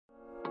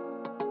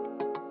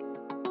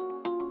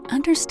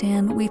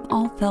Understand we've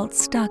all felt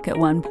stuck at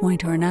one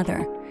point or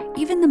another,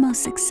 even the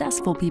most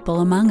successful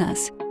people among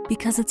us,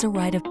 because it's a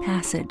rite of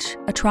passage,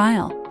 a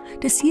trial,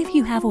 to see if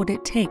you have what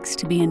it takes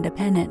to be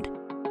independent.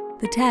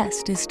 The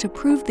test is to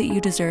prove that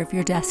you deserve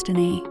your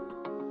destiny.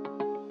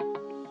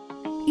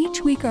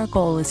 Each week our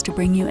goal is to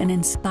bring you an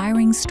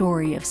inspiring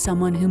story of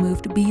someone who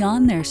moved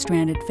beyond their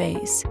stranded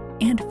phase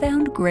and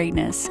found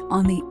greatness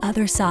on the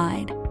other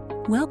side.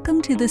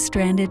 Welcome to the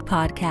Stranded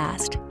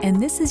Podcast,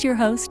 and this is your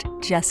host,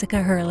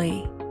 Jessica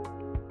Hurley.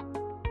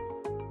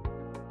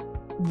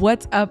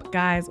 What's up,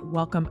 guys?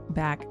 Welcome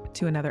back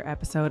to another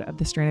episode of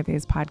the Stranded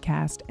Phase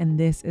Podcast, and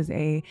this is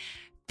a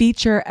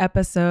feature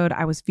episode.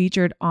 I was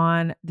featured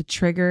on the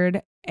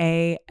Triggered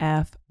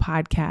AF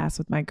podcast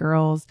with my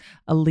girls,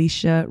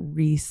 Alicia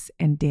Reese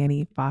and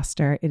Danny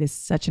Foster. It is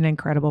such an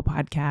incredible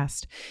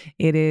podcast.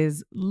 It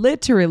is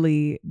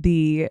literally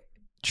the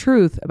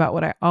truth about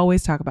what I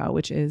always talk about,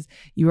 which is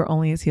you are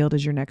only as healed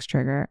as your next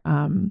trigger.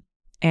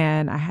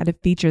 And I had to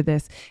feature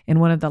this in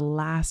one of the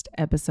last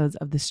episodes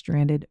of the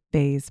Stranded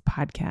Phase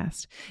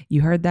podcast.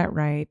 You heard that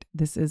right.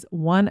 This is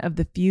one of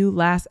the few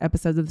last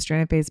episodes of the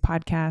Stranded Phase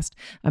podcast,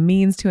 a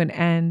means to an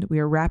end. We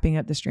are wrapping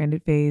up the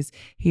Stranded Phase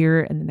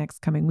here in the next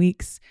coming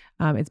weeks.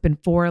 It's been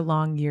 4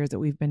 long years that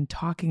we've been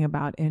talking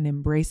about and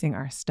embracing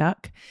our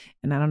stuck.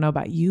 And I don't know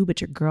about you,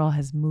 but your girl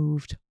has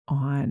moved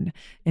on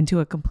into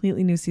a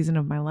completely new season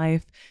of my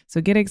life. So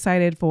get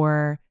excited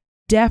for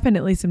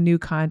definitely some new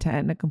content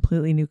and a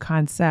completely new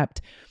concept.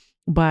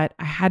 But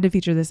I had to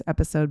feature this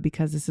episode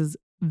because this is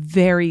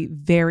very,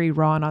 very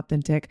raw and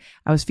authentic.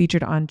 I was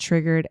featured on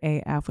Triggered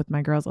AF with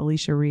my girls,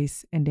 Alicia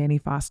Reese and Danny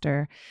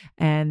Foster.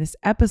 And this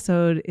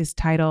episode is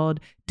titled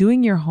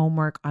Doing Your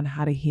Homework on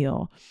How to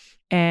Heal.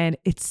 And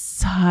it's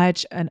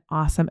such an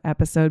awesome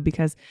episode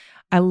because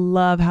I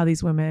love how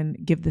these women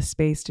give the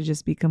space to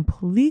just be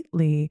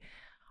completely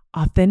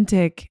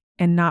authentic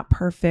and not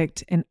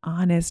perfect and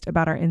honest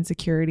about our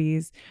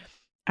insecurities.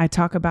 I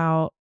talk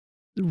about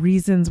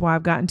reasons why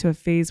I've gotten to a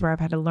phase where I've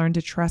had to learn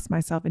to trust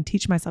myself and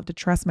teach myself to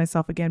trust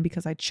myself again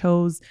because I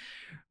chose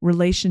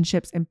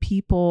relationships and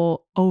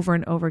people over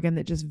and over again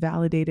that just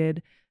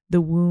validated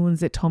the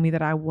wounds that told me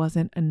that I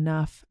wasn't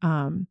enough.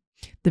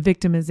 The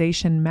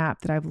victimization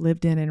map that I've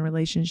lived in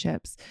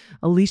relationships.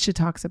 Alicia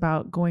talks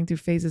about going through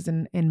phases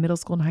in middle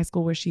school and high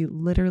school where she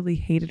literally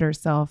hated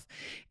herself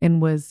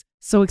and was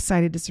so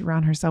excited to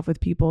surround herself with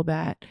people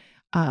that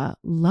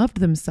loved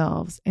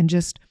themselves and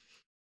just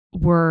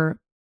were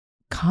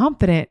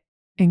confident,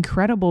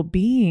 incredible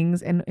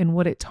beings and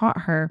what it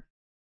taught her.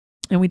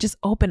 And we just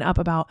open up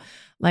about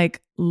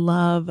like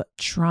love,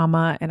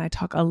 trauma. And I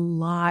talk a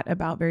lot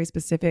about very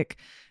specific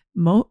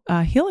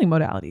healing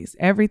modalities,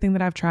 everything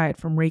that I've tried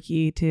from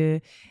Reiki to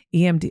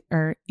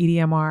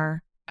EDMR,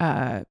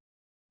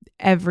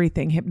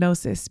 everything,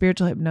 hypnosis,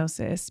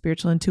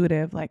 spiritual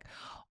intuitive, like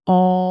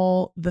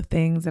all the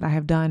things that I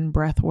have done,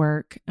 breath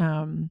work,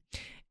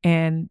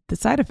 and the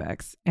side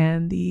effects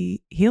and the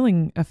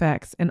healing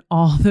effects and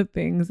all the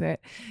things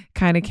that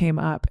kind of came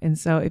up. And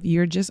so if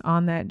you're just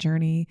on that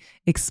journey,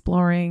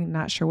 exploring,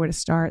 not sure where to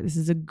start, this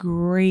is a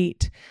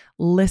great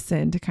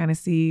listen to kind of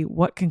see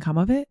what can come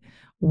of it,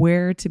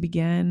 where to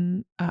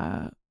begin,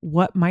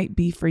 what might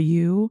be for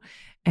you,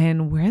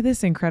 and where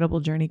this incredible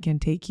journey can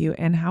take you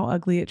and how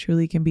ugly it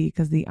truly can be.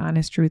 Because the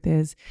honest truth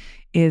is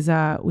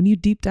when you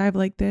deep dive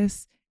like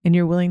this, and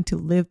you're willing to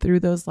live through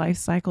those life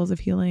cycles of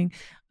healing,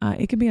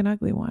 it can be an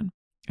ugly one.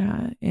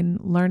 And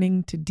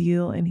learning to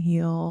deal and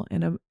heal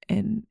and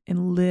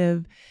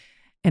live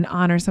and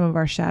honor some of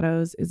our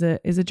shadows is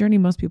a journey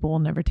most people will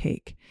never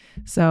take.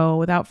 So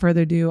without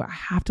further ado, I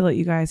have to let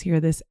you guys hear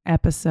this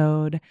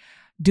episode,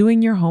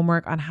 Doing Your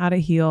Homework on How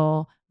to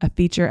Heal, a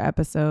feature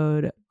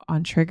episode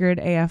on Triggered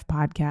AF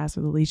podcast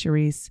with Alicia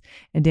Reese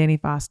and Danny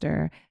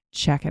Foster.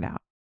 Check it out.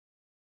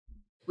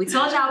 We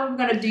told y'all we were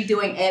going to be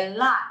doing a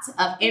lot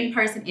of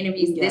in-person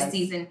interviews this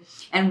season,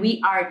 and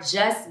we are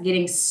just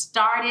getting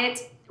started.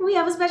 We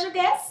have a special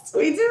guest.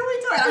 We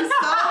do. I'm so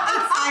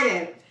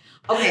excited.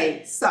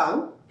 Okay,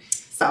 so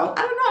I don't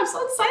know. I'm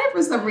so excited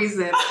for some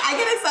reason. I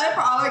get excited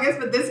for all our guests,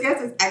 but this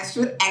guest is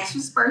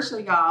extra special,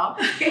 y'all.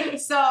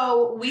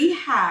 So we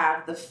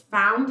have the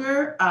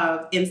founder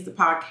of Insta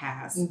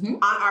Podcast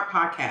on our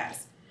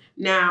podcast.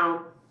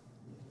 Now,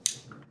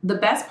 the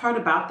best part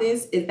about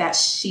this is that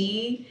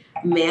she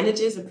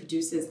manages and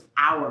produces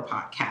our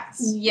podcast,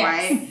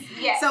 right?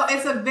 Yes. So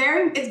it's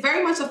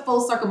very much a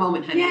full circle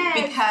moment, honey,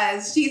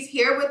 because she's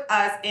here with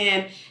us.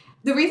 And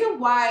the reason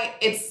why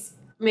it's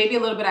maybe a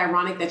little bit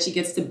ironic that she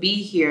gets to be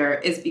here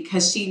is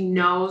because she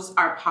knows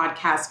our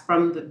podcast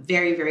from the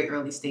very, very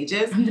early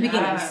stages. From the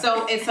beginning.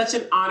 So it's such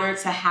an honor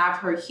to have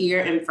her here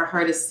and for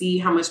her to see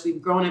how much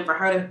we've grown and for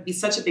her to be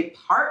such a big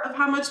part of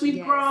how much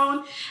we've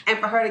grown and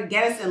for her to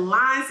get us in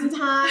line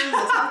sometimes and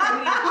tell us that we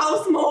need to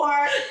post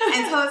more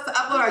and tell us to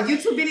upload our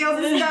YouTube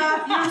videos and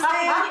stuff. You know what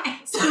I'm saying?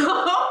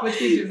 So, which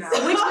we do now.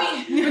 Which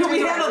we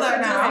handle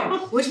that now.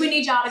 Which we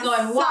need y'all to go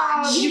and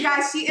watch. So, you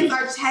guys, she is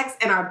our checks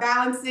and our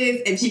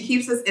balances, and she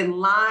keeps us in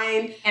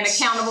line And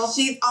accountable.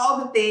 She's all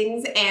the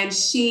things, and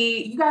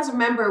you guys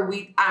remember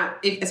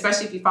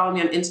especially if you follow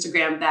me on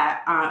Instagram,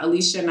 that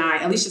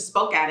Alicia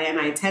spoke at it, and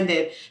I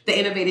attended the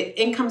Innovative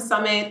Income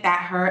Summit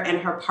that her and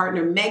her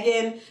partner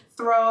Megan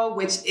throw,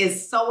 which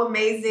is so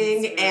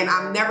amazing, and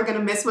I'm never gonna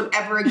miss one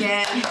ever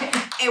again.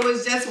 It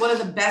was just one of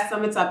the best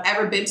summits I've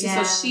ever been to.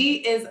 Yeah. So she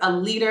is a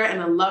leader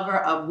and a lover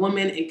of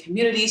women in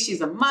community. She's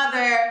a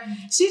mother.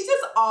 She's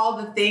just all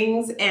the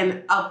things,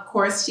 and of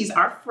course, she's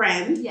our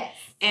friend. Yes.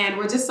 And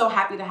we're just so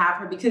happy to have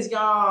her because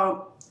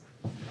y'all,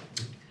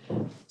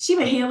 she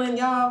been healing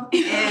y'all,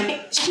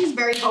 and she's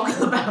very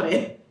vocal about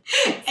it.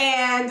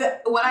 And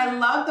what I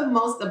love the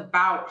most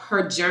about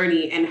her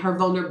journey and her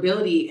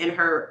vulnerability and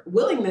her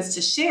willingness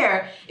to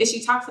share is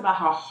she talks about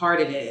how hard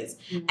it is.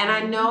 Mm-hmm. And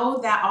I know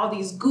that all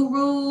these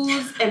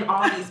gurus and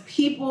all these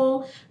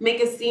people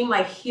make it seem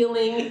like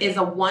healing is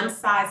a one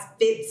size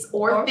fits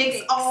or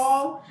fix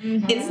all.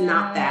 Mm-hmm. It's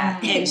not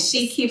that. And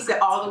she keeps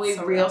it all the way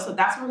real. So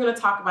that's what we're going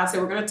to talk about.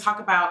 So we're going to talk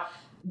about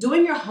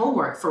doing your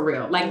homework for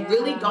real, like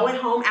really going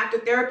home after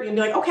therapy and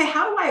be like, okay,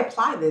 how do I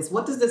apply this?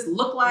 What does this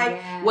look like?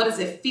 Yeah. What does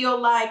it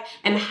feel like?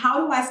 And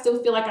how do I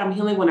still feel like I'm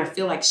healing when I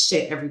feel like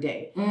shit every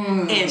day?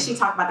 And she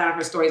talked about that on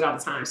her stories all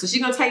the time. So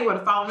she's going to tell you where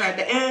to follow her at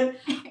the end,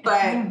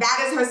 but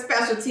that is her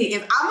specialty.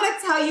 Is I'm going to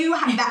tell you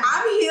that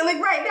I'm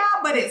healing right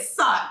now, but it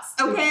sucks,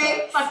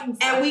 okay? It fucking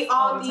sucks.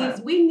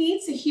 And we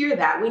need to hear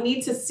that. We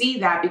need to see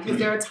that, because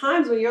there are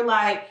times when you're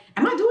like,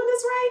 am I doing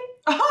this right?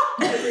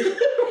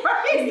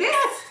 Right? Is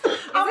this?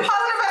 I'm positive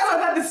I saw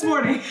that this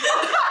morning.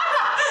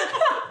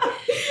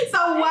 So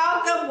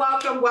welcome.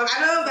 I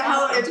know it was a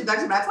hell of an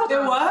introduction, but I told you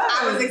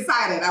I was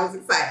excited.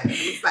 Listen,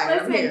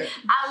 I'm here.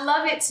 I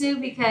love it too,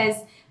 because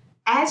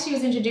as she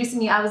was introducing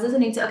me, I was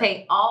listening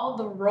to, all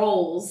the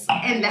roles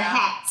and the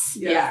hats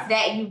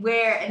that you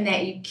wear and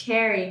that you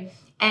carry.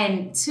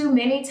 And too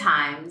many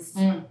times,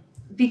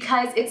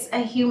 because it's a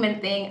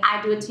human thing,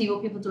 I do it to you,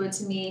 people do it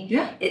to me.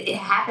 Yeah. It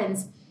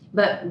happens.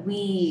 But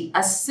we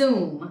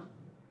assume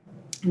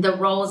the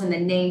roles and the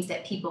names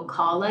that people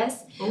call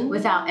us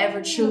without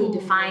ever truly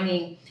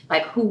defining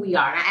like who we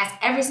are. And I ask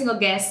every single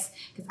guest,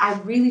 because I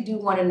really do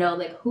want to know,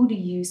 like, who do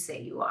you say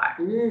you are?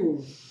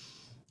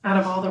 Out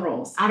of all the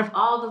roles. Out of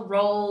all the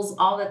roles,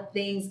 all the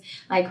things,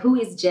 like, who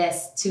is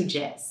Jess to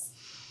Jess?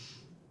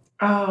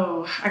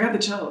 Oh, I got the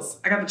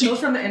chills.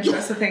 From the intro,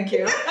 so thank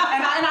you. And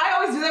I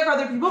always do that for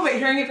other people, but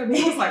hearing it from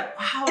people is like,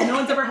 wow, no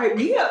one's ever hyped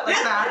me up like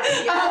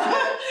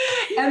that.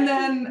 And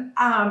then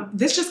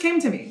this just came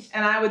to me.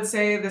 And I would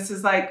say this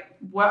is like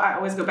what I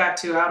always go back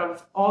to out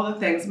of all the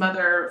things,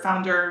 mother,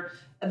 founder,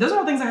 those are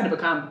all things I had to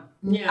become.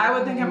 Yeah. I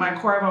would think at my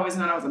core, I've always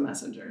known I was a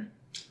messenger.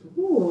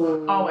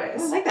 Ooh.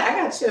 Always. I like that. I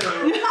got chills.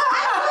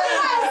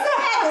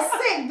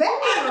 Sit back.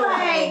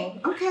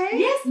 Okay.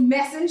 Yes,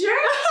 messenger.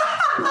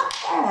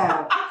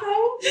 Yeah. Okay.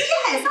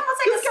 Yes, someone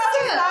take a sip.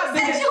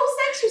 Who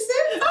sent you, sis?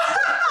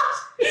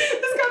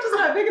 This couch is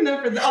not big enough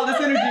for all this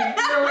energy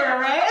you're aware,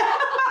 right?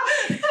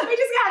 We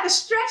just got to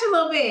stretch a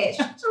little bit.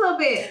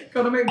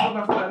 Gonna make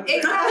my fun.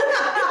 Exactly.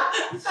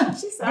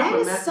 That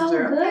is so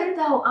good,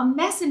 though. A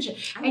messenger.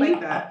 I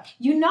like that.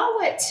 You know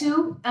what,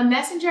 too? A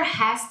messenger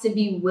has to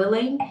be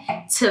willing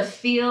to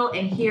feel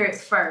and hear it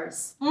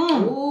first.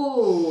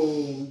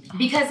 Ooh.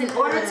 Because in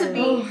order to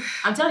be,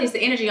 I'm telling you, it's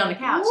the energy on the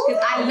couch.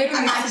 Because I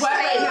literally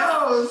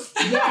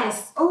sweat.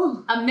 Yes.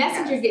 Ooh. A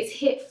messenger gets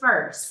hit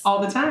first. All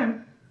the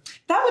time.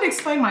 That would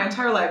explain my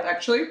entire life,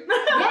 actually.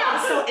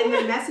 Yeah. So, and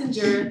the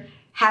messenger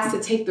has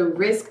to take the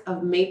risk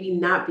of maybe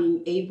not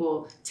being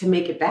able to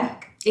make it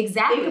back.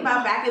 Exactly. Think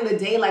about back in the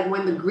day, like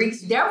when the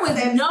Greeks there was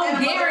no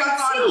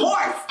guarantee.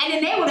 And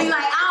then they would be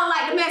like, I don't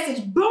like the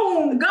message.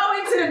 Boom, go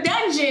into the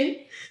dungeon.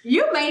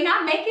 You may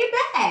not make it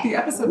back. The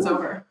episode's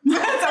over. It's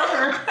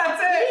over.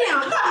 That's it.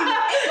 Damn, I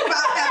didn't think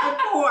about that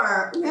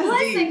before.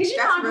 Listen, because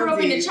I grew up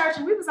in the church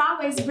and we was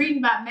always reading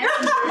about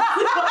messengers.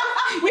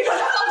 We was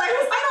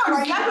like,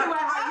 exactly what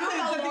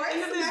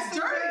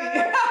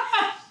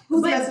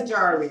whose messenger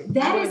are we?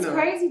 That is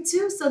crazy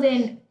too. So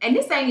then, and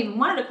this ain't even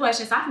one of the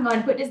questions, so I can go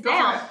ahead and put this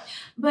down.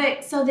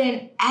 But so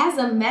then, as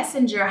a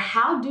messenger,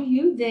 how do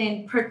you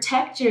then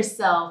protect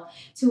yourself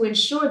to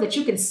ensure that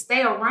you can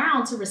stay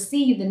around to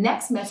receive the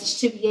next message,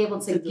 to be able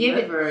to give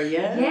deliver, it?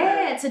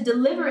 Yeah, to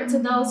deliver it to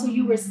those who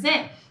you were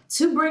sent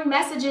to bring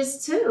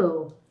messages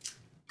to.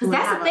 Because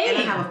that's the thing. And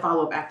I have a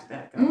follow-up after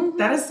that.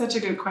 That is such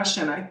a good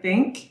question, I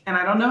think. And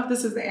I don't know if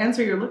this is the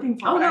answer you're looking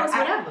for. Oh, no, it's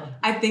whatever.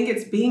 I think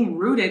it's being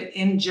rooted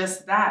in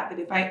just that.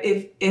 That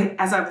if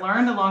as I've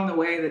learned along the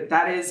way,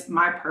 that is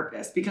my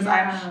purpose. Because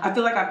I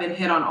feel like I've been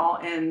hit on all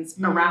ends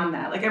around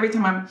that. Like every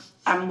time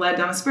I'm led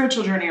down a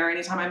spiritual journey, or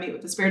anytime I meet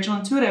with a spiritual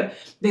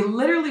intuitive, they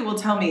literally will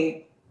tell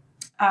me,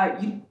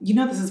 you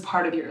know, this is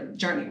part of your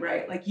journey,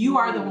 right? Like you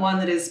are the one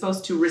that is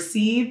supposed to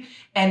receive,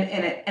 and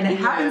it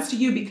happens to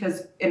you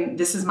because, and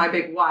this is my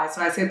big why.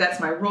 So I say that's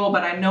my role,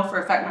 but I know for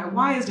a fact my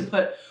why is to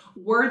put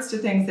words to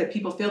things that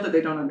people feel that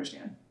they don't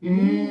understand.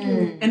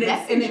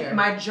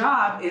 My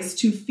job is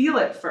to feel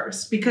it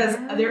first, because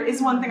there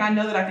is one thing I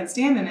know that I can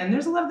stand in, and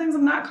there's a lot of things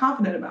I'm not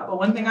confident about. But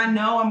one thing I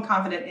know I'm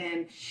confident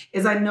in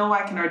is I know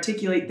I can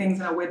articulate things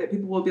in a way that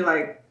people will be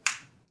like,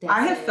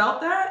 I have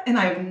felt that, and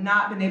I have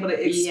not been able to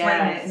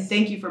explain it. And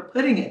thank you for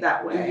putting it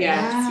that way.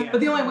 Yes.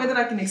 But the only way that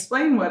I can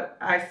explain what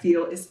I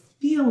feel is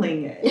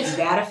feeling it. You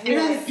gotta feel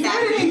it.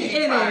 Sitting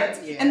in it.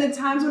 Yeah. And the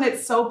times when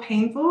it's so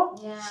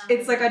painful,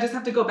 it's like I just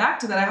have to go back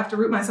to that. I have to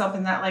root myself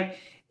in that. Like,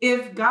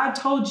 if God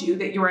told you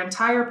that your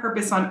entire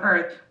purpose on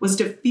earth was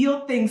to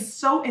feel things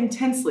so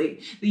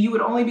intensely that you would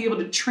only be able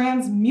to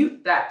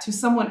transmute that to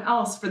someone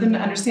else for them to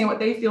understand what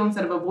they feel,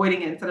 instead of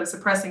avoiding it, instead of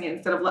suppressing it,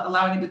 instead of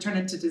allowing it to turn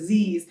into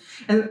disease,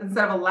 and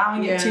instead of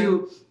allowing it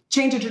to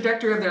change the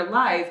trajectory of their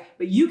life,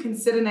 but you can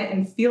sit in it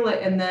and feel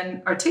it and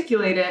then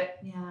articulate it,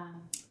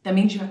 that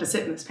means you have to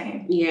sit in this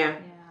pain.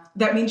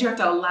 That means you have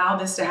to allow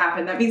this to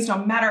happen. That means no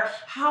matter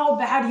how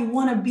bad you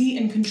want to be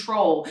in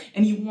control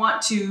and you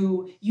want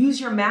to use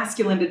your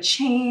masculine to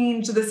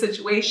change the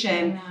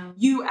situation,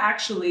 you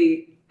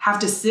actually have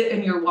to sit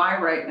in your why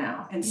right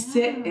now and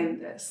sit in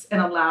this and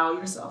allow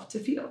yourself to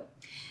feel.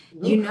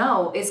 You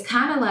know, it's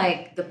kind of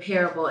like the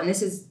parable, and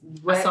this is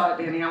what I saw it,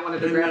 Danny. I wanted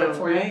to grab it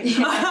for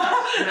you.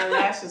 My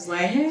lash was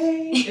like,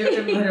 hey.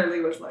 It literally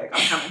was like,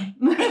 I'm coming.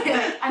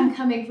 I'm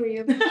coming for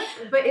you.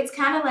 But it's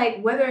kind of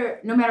like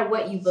no matter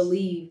what you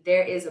believe,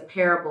 there is a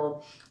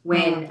parable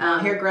when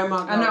here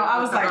Grandma goes. I know,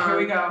 I was like, here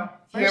we go.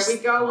 Here we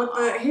go with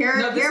the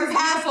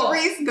past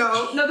Reese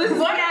go. No, this is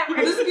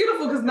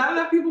beautiful, because not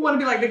enough people want to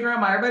be like the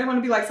grandma. Everybody want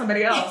to be like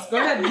somebody else. Go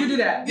ahead, you do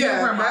that.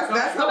 Yeah,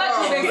 that's go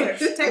back to the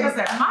basics. Take a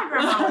second. My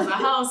grandma was a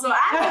hoe, so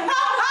I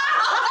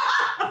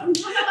knew it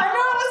was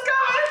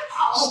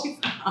coming.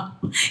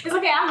 It's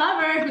okay. I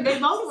love her. They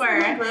both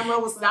were. Grandma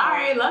was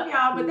sorry, love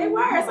y'all, but they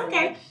were. It's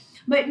okay.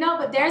 But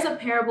there's a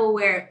parable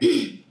where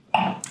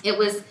it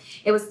was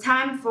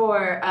time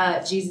for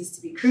Jesus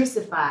to be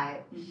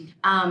crucified.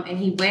 And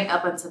he went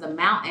up onto the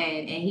mountain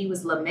and he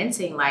was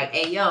lamenting like,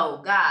 hey,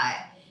 yo, God,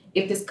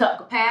 if this cup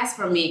could pass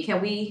from me,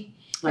 can we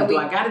do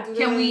that?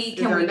 Can we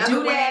do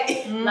that?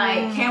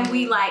 Like, can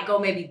we like go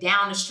maybe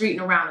down the street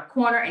and around the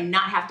corner and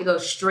not have to go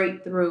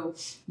straight through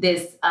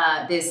this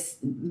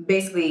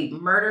basically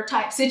murder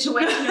type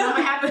situation that I'm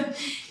gonna have to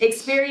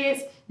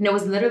experience? And it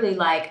was literally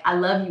like, I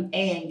love you,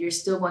 and you're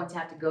still going to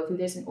have to go through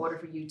this in order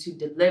for you to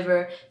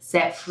deliver,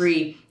 set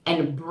free,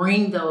 and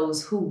bring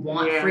those who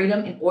want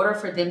freedom. In order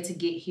for them to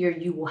get here,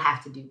 you will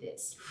have to do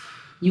this.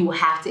 You will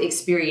have to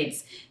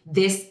experience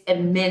this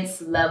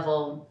immense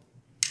level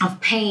of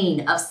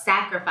pain, of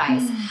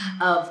sacrifice,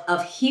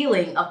 of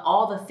healing, of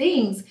all the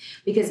things,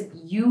 because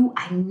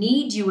I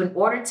need you in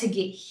order to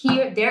get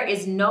here. There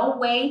is no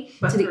way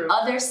to the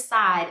other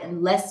side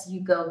unless you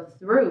go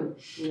through.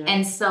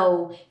 And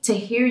so to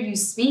hear you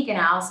speak, and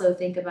I also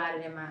think about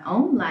it in my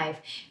own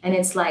life, and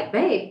it's like,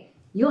 babe,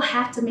 you'll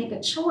have to make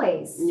a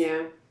choice.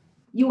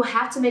 You will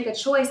have to make a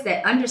choice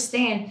that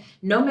understand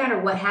no matter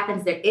what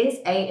happens, there is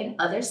an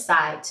other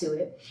side to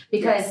it,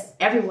 because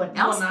everyone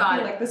else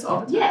thought like this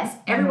all the time.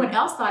 Everyone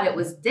else thought it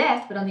was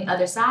death, but on the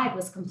other side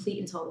was complete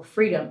and total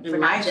freedom for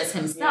not just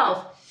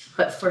himself,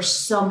 but for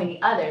so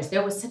many others.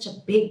 There was such a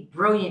big,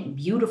 brilliant,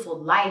 beautiful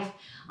life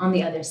on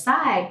the other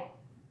side,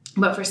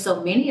 but for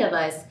so many of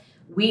us,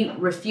 we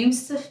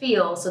refuse to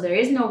feel, so there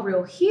is no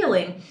real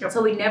healing,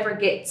 so we never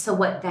get to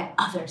what that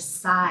other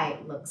side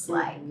looks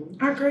like.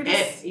 Our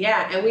greatest.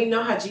 And we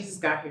know how Jesus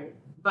got here.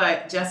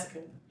 But Jessica,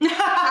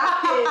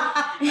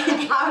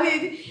 how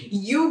did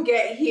you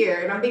get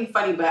here? And I'm being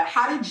funny, but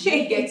how did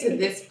you get to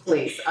this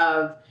place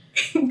of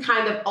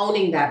kind of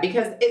owning that?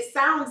 Because it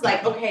sounds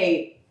like,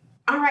 okay,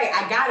 all right,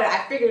 I got it.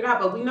 I figured it out,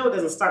 but we know it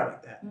doesn't start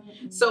like that.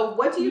 So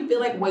what do you feel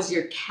like was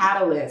your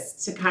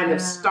catalyst to kind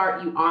of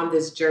start you on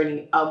this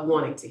journey of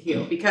wanting to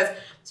heal? Because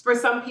for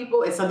some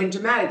people, it's something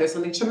dramatic. There's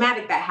something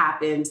traumatic that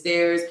happens.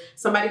 There's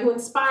somebody who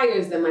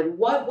inspires them. Like,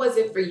 what was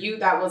it for you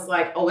that was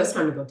like, oh, it's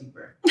time to go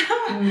deeper?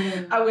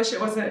 I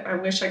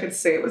wish I could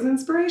say it was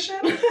inspiration.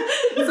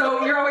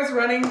 So you're always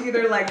running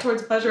either like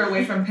towards pleasure or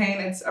away from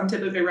pain. I'm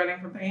typically running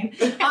from pain.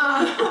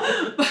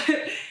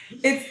 But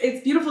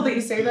it's beautiful that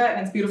you say that,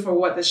 and it's beautiful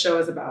what this show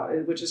is about,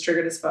 which is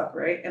triggered as fuck,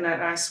 right? And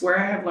I swear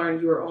I have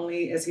learned you are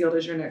only as healed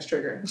as your next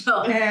trigger.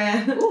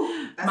 And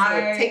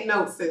take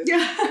notes, sis.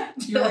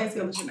 You're only as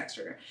healed as your next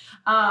trigger.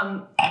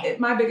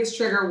 My biggest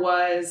trigger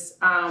was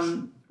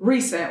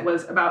recent,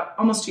 was about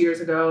almost 2 years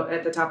ago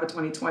at the top of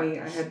 2020.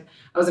 I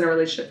was in a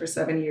relationship for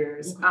 7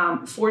 years.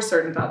 For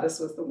certain thought this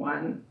was the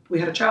one. We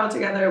had a child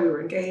together. We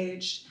were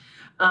engaged.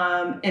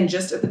 And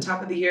just at the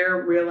top of the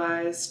year,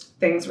 realized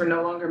things were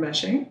no longer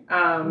meshing.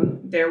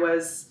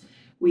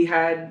 We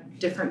had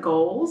different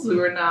goals. We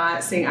were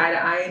not seeing eye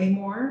to eye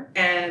anymore,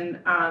 and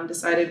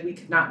decided we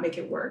could not make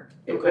it work.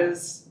 It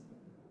was,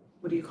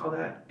 what do you call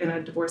that in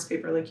a divorce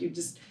paper? Like, you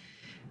just,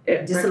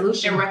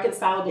 Dissolution.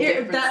 Irreconcilable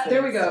differences.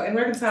 There we go.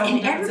 Irreconcilable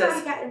differences.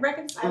 Everybody got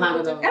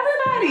irreconcilable differences.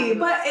 Everybody.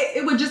 But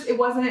it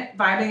wasn't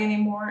vibing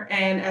anymore.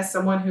 And as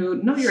someone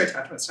who know your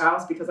attachment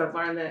styles, because I've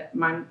learned that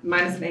mine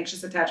is an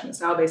anxious attachment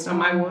style based on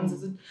my wounds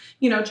as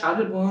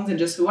childhood wounds and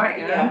just who I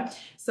am. Yeah.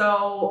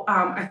 So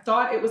I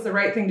thought it was the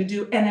right thing to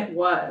do, and it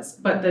was.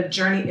 But the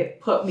journey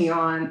it put me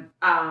on,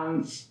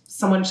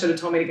 someone should have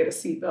told me to get a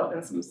seatbelt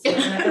and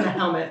and a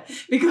helmet,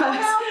 because I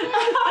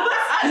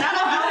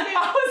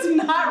was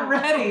not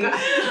ready.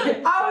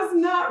 I was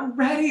not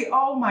ready.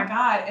 Oh my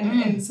God.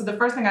 And so the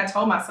first thing I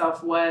told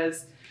myself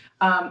was,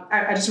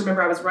 I just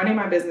remember I was running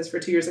my business for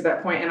 2 years at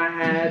that point, and I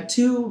had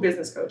 2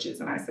 business coaches.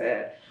 And I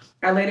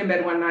laid in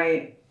bed one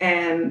night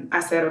and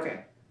I said,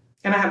 okay.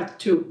 And I have a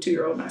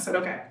two-year-old, and I said,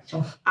 okay,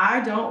 I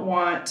don't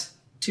want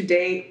to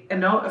date, and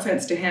no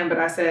offense to him, but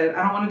I said,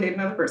 I don't want to date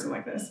another person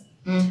like this.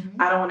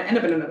 Mm-hmm. I don't want to end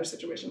up in another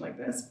situation like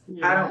this.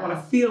 Yeah. I don't want to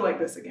feel like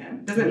this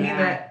again. Doesn't mean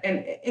that,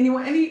 and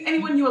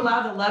anyone you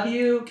allow to love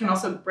you can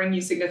also bring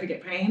you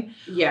significant pain.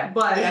 Yeah,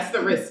 but that's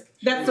the risk.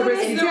 That's the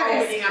risk you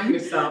take. Up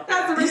yourself.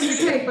 That's the risk you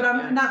take.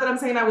 But not that I'm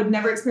saying I would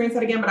never experience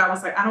that again, but I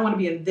was like, I don't want to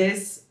be in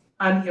this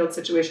unhealed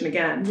situation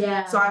again.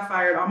 Yeah. So I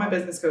fired all my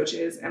business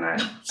coaches, and I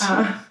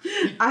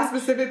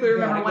specifically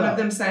remember one of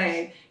them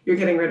saying, "You're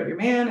getting rid of your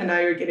man, and now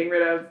you're getting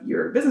rid of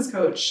your business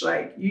coach.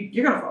 Like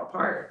you're gonna fall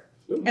apart."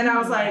 Ooh. And I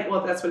was like,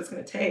 "Well, that's what it's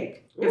gonna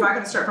take. Ooh. If I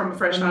can start from a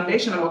fresh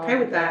foundation, I'm okay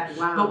with that.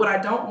 Wow. But what I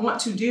don't want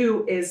to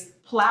do is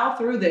plow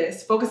through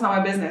this, focus on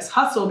my business,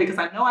 hustle, because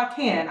I know I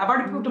can. I've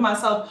already proved to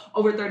myself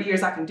over 30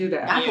 years I can do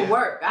that. I can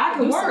work. I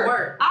can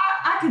work.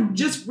 I can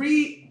just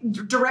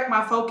redirect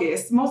my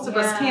focus. Most of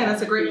us can.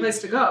 That's a great place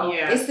to go.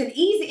 Yeah. It's the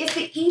easiest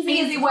way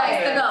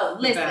to go.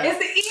 Listen, it's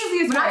the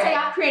easiest way. When I tell you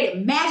I've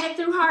created magic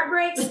through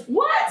heartbreaks.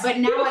 What? But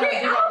now I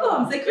create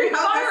albums. They create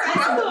albums.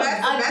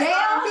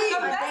 Adele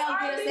get us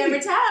every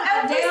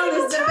time. Adele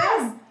is the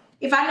best.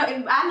 If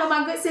I know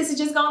my good sister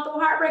just going through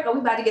heartbreak, we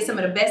about to get some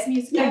of the best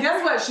music. And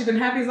guess what? She's been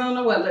happy as I don't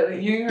know what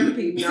lately. You ain't heard of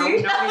people.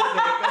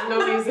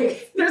 No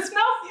music. There's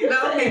no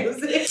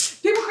music.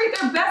 People create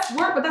their best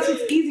work, but that's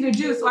what's easy to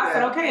do. So I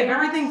said, okay, if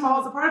everything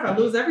falls apart, if I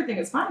lose everything,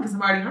 it's fine because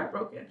I'm already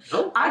heartbroken.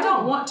 Oh, I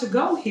don't want to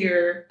go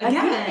here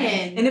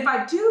again. And if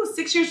I do,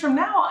 6 years from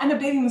now, I'll end up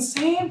dating the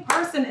same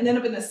person and end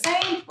up in the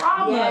same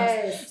problems.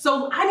 Yes.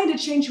 So I need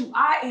to change who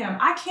I am.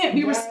 I can't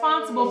be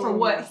responsible for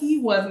what he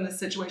was in this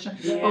situation.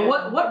 Yes.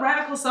 But what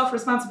radical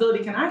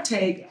self-responsibility can I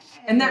take?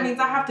 And that means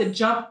I have to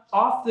jump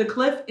off the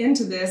cliff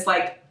into this,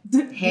 like,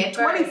 head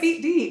 20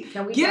 feet deep,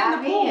 get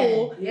in the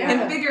pool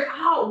and figure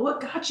out what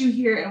got you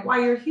here and why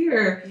you're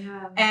here.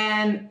 Yeah.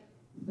 And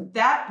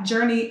that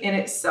journey in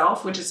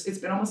itself, which is, it's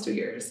been almost 2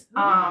 years.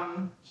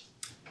 And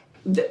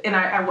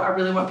I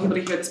really want people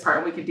to hear this part,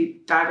 and we could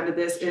deep dive into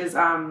this, is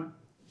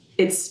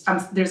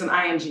there's an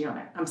ing on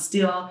it. I'm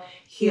still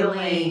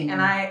healing. And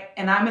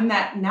I'm in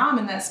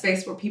that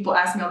space where people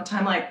ask me all the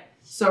time, like,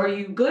 so are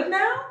you good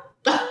now?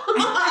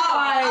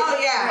 I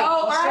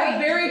have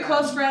very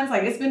close friends.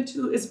 Like it's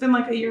been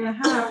like a year and a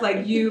half.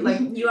 Like you all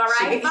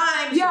right?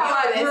 Fine. Yeah,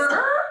 like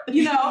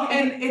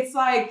and it's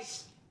like,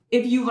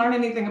 if you learn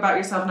anything about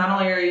yourself, not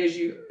only are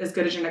you as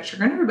good as your next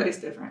trigger, and everybody's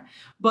different,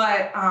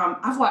 but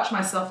I've watched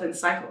myself in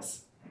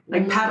cycles,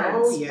 like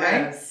patterns,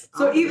 right?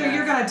 So either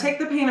you're gonna take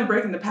the pain of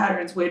breaking the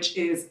patterns, which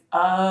is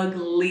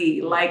ugly.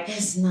 Like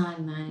it's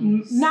not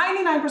nice.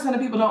 99% of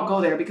people don't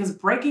go there, because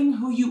breaking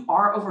who you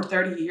are over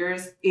 30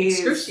 years is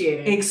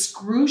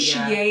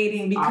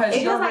excruciating because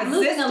it you're like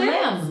losing a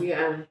limb.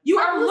 Yeah, you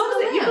are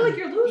losing. You feel like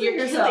you're losing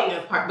yourself. You're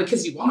killing a part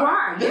because you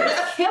are. You're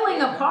killing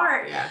a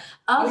part. Yeah.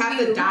 You have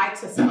to die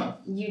to self.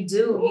 You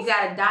do. You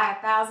gotta die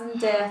 1,000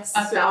 deaths.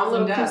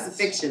 1,000 deaths.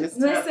 Crucifixion.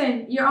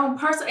 Listen, your own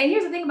personal. And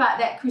here's the thing about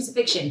that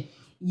crucifixion.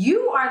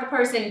 You are the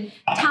person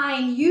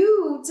tying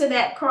you to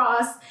that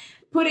cross,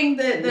 putting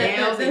the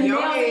nails in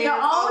your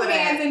own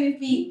hands and your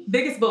feet.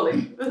 Biggest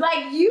bully.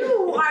 Like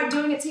you are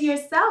doing it to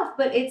yourself,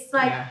 but it's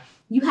like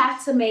you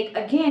have to make,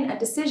 again, a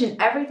decision.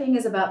 Everything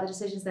is about the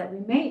decisions that we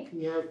make.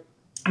 Yeah.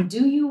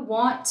 Do you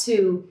want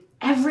to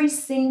every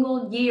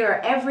single year,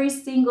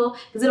 because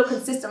it'll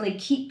consistently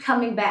keep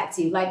coming back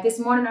to you. Like this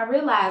morning I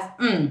realized,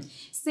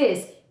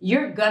 sis,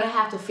 you're gonna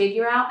have to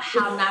figure out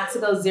how not to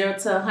go 0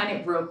 to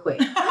 100 real quick.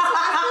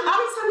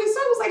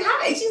 I was like,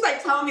 she's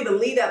like telling me to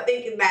lead up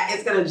thinking that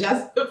it's gonna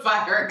justify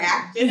her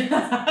action.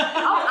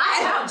 I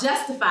felt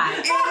justified.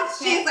 And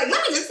she's like,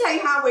 let me just tell you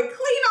how I went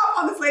clean off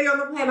on this lady on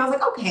the plane. I was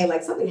like, okay,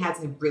 like something had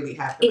to really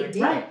happen. It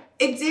did. Right?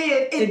 It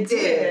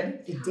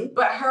did.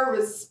 But her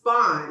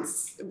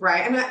response,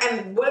 right?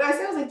 And what did I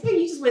say? I was like, dang,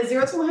 you just went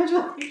 0 to 100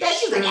 like that?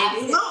 She's like,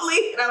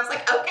 absolutely. And I was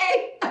like,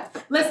 okay.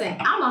 Listen,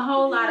 I'm a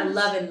whole lot of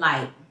love and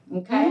light.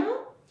 Okay.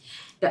 Mm-hmm.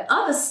 The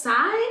other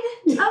side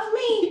of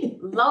me,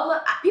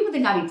 Lola, people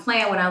think I be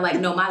playing when I'm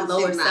like, no, my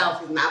lower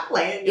self is not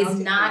playing.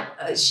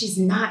 She's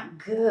not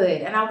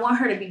good. And I want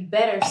her to be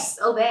better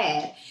so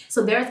bad.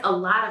 So there's a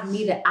lot of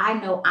me that I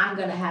know I'm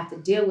going to have to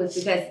deal with,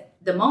 because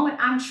the moment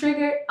I'm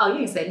triggered, you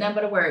ain't say nothing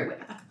but a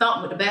word. I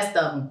thought with the best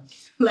of them.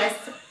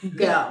 Let's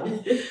go.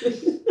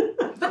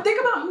 But think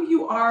about who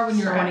you are when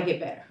you're I want to get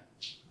better.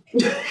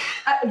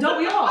 Don't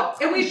we all?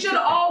 And we should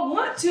all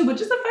want to, but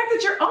just the fact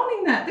that you're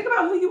owning that. Think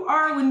about who you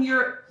are when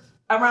you're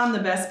around the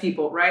best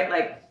people, right?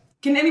 Like,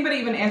 can anybody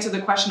even answer the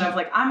question of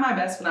like, I'm my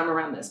best when I'm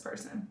around this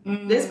person?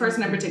 This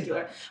person in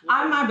particular.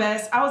 I'm my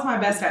best. I was my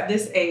best at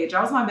this age.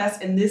 I was my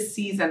best in this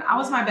season. I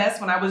was my best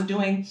when I was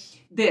doing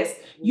this.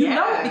 You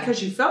know it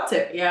because you felt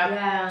it.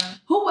 Yeah.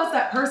 Who was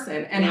that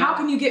person? And how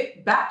can you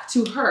get back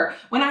to her?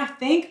 When I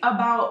think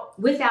about...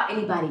 Without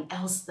anybody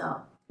else,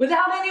 though.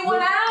 Without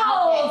anyone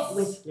else.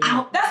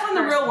 Without that's when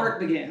the real work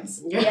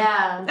begins.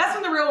 Yeah. That's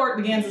when the real work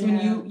begins is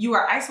when you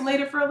are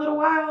isolated for a little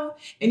while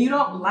and you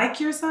don't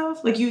like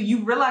yourself. Like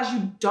you realize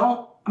you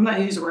don't, I'm not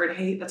gonna use the word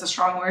hate, that's a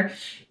strong word.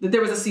 That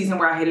there was a season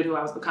where I hated who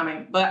I was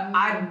becoming. But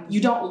you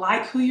don't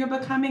like who you're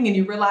becoming and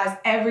you realize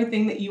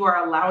everything that you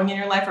are allowing in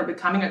your life or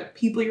becoming or the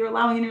people you're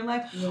allowing in your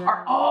life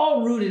are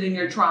all rooted in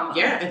your trauma.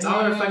 Yeah, it's all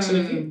a reflection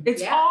of you.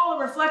 It's all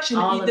a reflection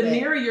of you. The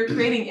mirror you're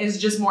creating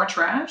is just more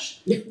trash.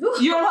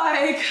 You're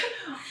like,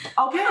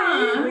 okay.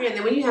 And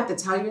then when you have to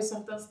tell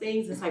yourself those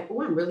things, it's like,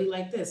 oh, I'm really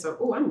like this, or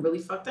oh, I'm really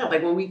fucked up.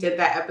 Like when we did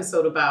that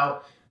episode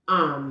about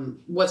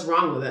what's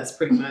wrong with us,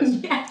 pretty much.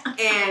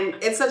 And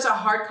it's such a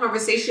hard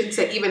conversation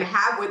to even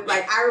have with,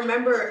 like, I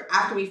remember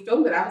after we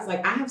filmed it, I was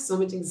like, I have so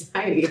much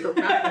anxiety around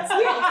this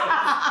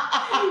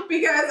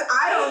because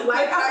I don't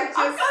like, I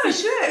just kind of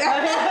shit.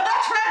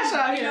 Trash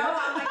out here. You know,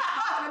 I'm like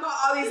talking about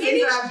all these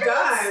things that I've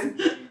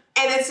done.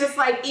 And it's just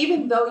like,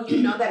 even though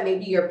you know that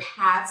maybe you're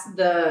past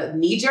the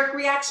knee-jerk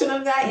reaction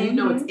of that, you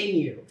know it's in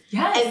you.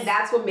 Yes. And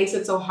that's what makes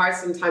it so hard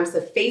sometimes to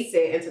face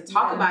it and to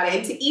talk about it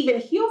and to even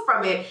heal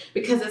from it,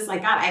 because it's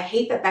like, God, I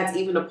hate that that's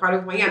even a part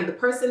of who I am. The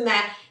person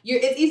that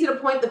it's easy to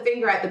point the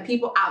finger at the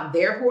people out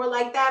there who are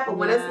like that, but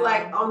when it's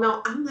like, oh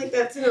no, I'm like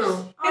that too.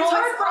 It's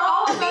hard for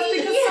all of us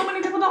because so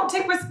many people don't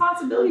take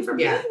responsibility for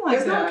being like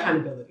there's that. no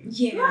accountability.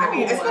 Yeah. I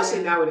mean,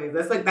 especially nowadays.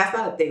 That's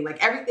not a thing.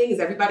 Like everything is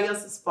everybody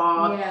else's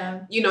fault.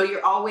 Yeah. You know,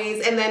 you're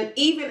always, and then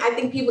even, I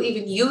think people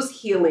even use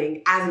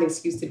healing as an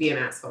excuse to be an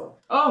asshole.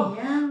 Oh.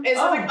 Yeah. It's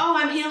like, oh,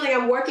 I'm healing,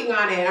 I'm working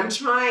on it, I'm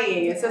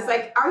trying. It's just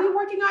like, are you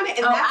working on it?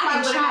 And that's why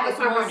I want to have a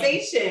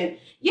conversation.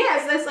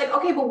 Yes, it's like,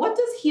 okay, but what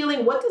does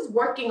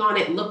working on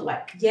it look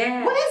like?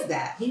 Yeah. What is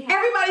that? Yeah.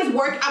 Everybody's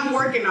I'm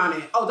working on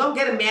it. Oh, don't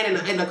get a man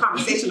in a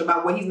conversation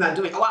about what he's not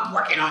doing. Oh, I'm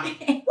working on it.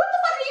 What the fuck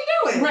are you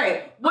doing?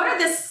 Right. What are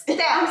the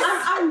steps?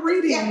 I'm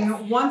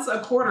reading once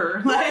a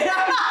quarter. Like,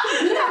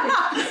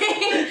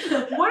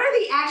 what are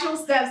the actual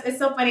steps? It's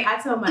so funny. I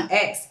told my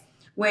ex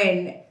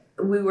when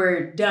we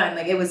were done,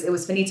 like it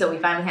was finito, we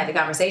finally had the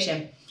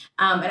conversation.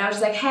 And I was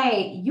just like,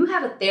 hey, you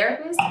have a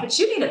therapist, but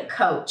you need a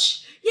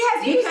coach.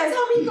 Yes, you just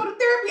told me to go to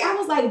therapy. I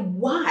was like,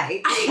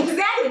 why?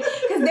 Exactly.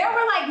 Because there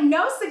were like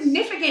no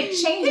significant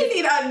changes.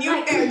 He needs a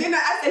new therapist. Then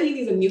I said he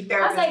needs a new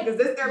therapist. I was like, because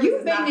this therapist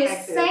you've been the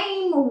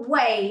same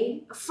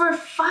way for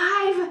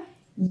 5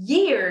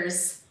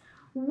 years.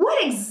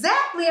 What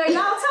exactly are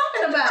y'all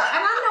talking about?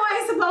 And I know I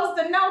ain't supposed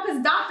to know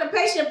because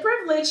doctor-patient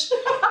privilege,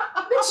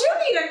 but you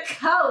need a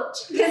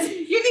coach because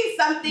you need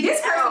something. This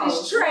person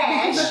is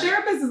trash. The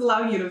therapist is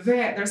allowing you to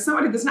vent. There's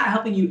somebody that's not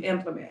helping you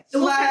implement.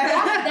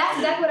 That's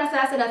exactly what I said.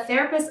 I said a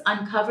therapist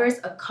uncovers,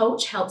 a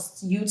coach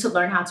helps you to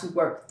learn how to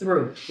work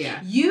through. Yeah.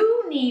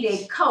 You need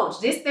a coach.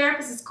 This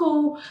therapist is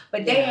cool,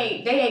 but they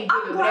ain't giving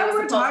I'm glad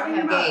we're talking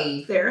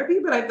about therapy,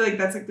 but I feel like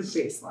that's like the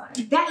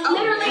baseline. That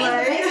literally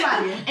is the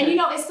baseline. And you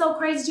know, it's so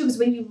crazy too,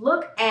 because when you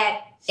look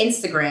at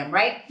Instagram,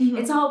 right? Mm-hmm.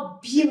 It's all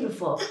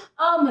beautiful.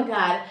 Oh my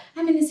God,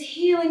 I'm in this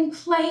healing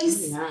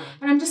place, and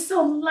I'm just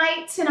so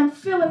light, and I'm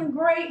feeling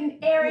great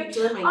and airy. I'm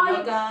doing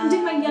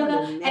my yoga,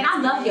 and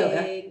I love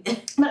yoga.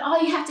 But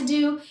all you have to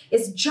do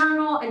is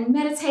journal and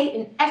meditate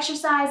and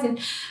exercise and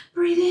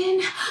breathe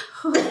in,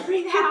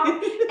 breathe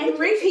out, and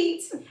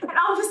repeat. And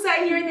all of a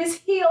sudden, you're in this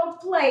healed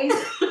place.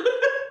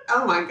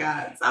 Oh my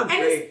God, sounds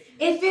great.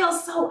 It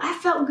feels so. I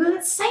felt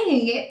good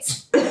saying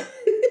it.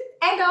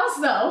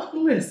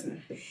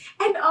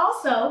 And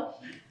also,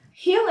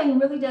 healing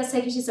really does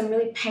take you to some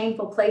really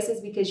painful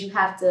places because you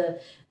have to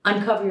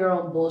uncover your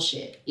own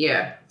bullshit.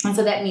 Yeah. And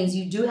so that means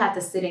you do have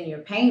to sit in your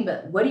pain,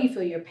 but what do you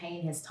feel your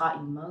pain has taught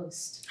you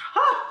most?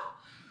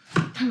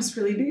 That was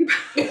really deep.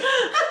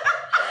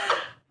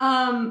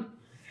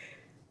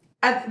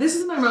 This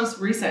is my most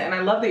recent, and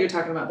I love that you're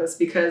talking about this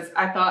because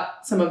I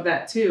thought some of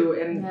that too,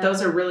 and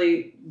those are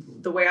really,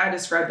 the way I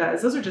describe that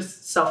is those are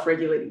just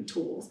self-regulating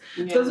tools.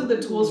 Yeah. Those are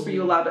the tools for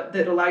you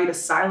that allow you to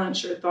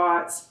silence your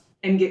thoughts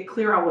and get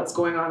clear on what's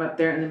going on up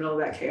there in the middle of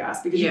that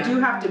chaos. Because you do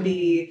have to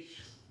be,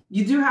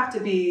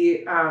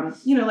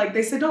 like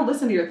they said, don't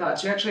listen to your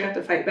thoughts. You actually have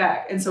to fight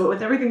back. And so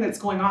with everything that's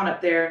going on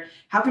up there,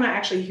 how can I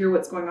actually hear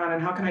what's going on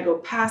and how can I go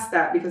past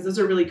that? Because those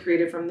are really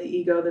created from the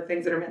ego, the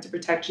things that are meant to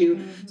protect you.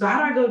 Mm-hmm. So how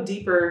do I go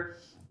deeper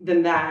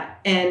than that?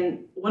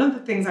 And one of the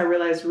things I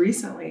realized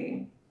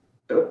recently,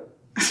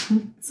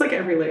 it's like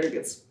every layer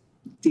gets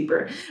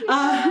deeper.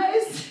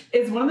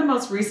 It's one of the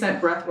most recent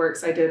breath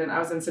works I did. And I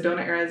was in Sedona,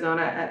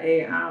 Arizona at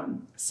a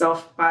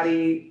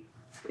self-body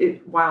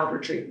wild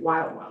retreat,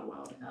 wild.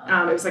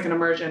 It was like an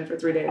immersion for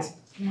 3 days.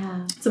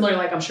 Yeah. Similar to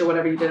like, I'm sure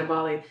whatever you did in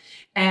Bali.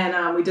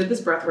 And we did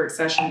this breathwork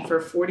session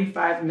for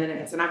 45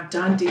 minutes. And I've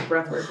done deep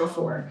breathwork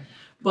before,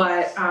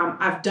 but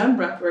I've done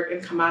breathwork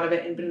and come out of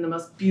it and been in the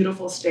most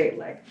beautiful state.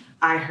 Like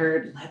I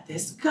heard, let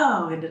this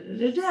go, and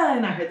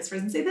and I heard this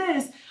person say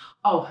this.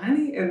 Oh,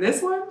 honey, and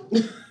this one,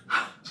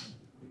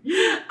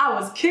 I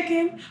was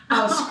kicking,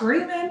 I was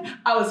screaming,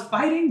 I was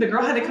fighting. The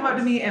girl had to come up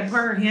to me and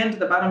put her hand to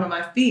the bottom of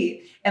my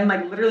feet and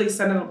like literally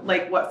send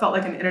like what felt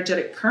like an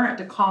energetic current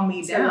to calm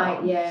me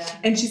down. Yeah.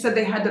 And she said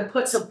they had to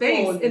put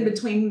space in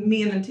between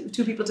me and the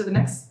two people to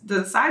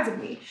the sides of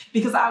me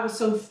because I was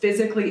so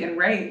physically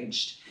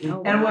enraged.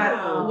 Oh, and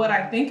wow. what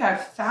I think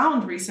I've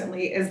found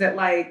recently is that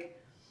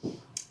like,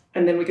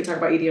 and then we could talk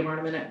about EDMR in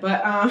a minute,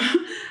 but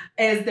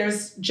is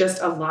there's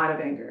just a lot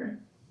of anger.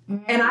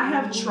 And I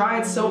have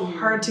tried so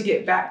hard to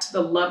get back to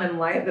the love and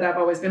light that I've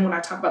always been. When I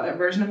talk about that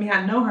version of me,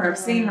 I know her, I've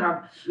seen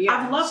her,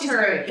 I've loved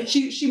her. Great.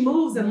 She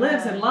moves and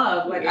lives in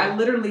love. Like I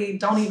literally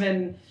don't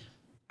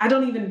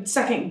even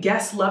second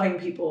guess loving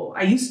people.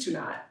 I used to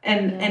not.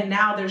 And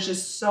now there's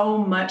just so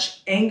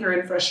much anger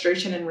and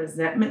frustration and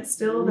resentment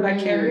still that I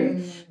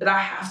carry that I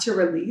have to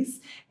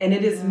release. And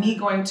it is me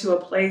going to a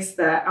place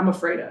that I'm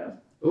afraid of.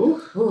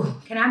 Ooh.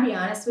 Can I be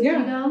honest with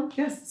you though?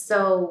 Yes.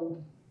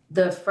 So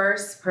the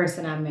first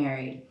person I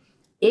married,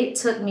 it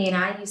took me, and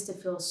I used to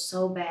feel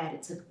so bad,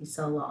 it took me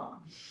so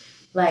long.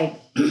 Like,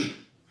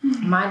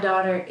 my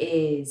daughter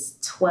is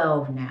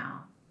 12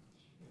 now,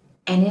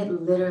 and it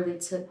literally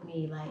took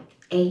me like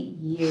 8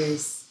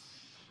 years.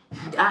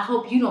 I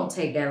hope you don't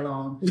take that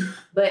long.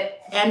 But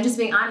I'm just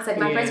being honest, like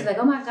my friends were like,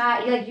 oh my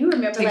God, like you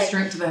remember Take like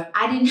strength to that.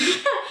 I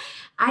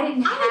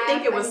didn't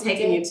think it was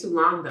taking you too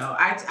long though.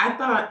 I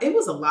thought it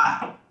was a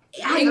lot.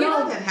 I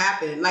know that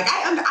happened. Like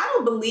I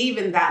don't believe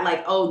in that.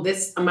 Like, oh,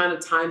 this amount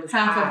of time is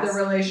Half passed, of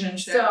the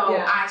relationship. so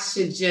I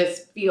should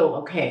just feel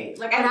okay.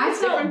 Like, and I it's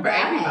felt different for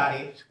bad.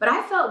 everybody. But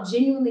I felt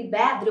genuinely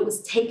bad that it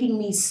was taking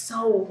me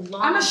so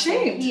long I'm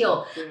ashamed. to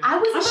heal. Yeah. I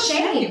was I'm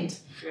ashamed.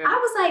 Yeah. I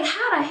was like,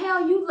 how the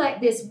hell you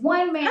let this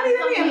one man How do you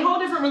come mean in whole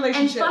different and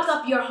relationships? fuck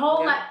up your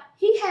whole life?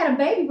 He had a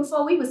baby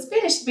before we was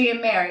finished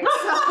being married.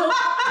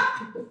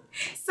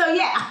 So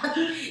yeah,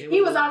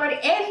 he was already,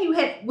 and he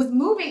was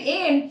moving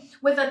in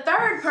with a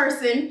third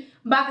person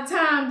by the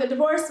time the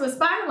divorce was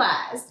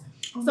finalized.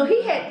 So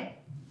he had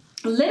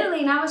literally,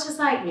 and I was just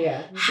like,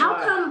 how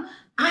come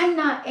I'm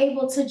not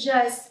able to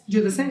just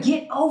do the same?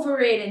 Get over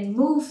it and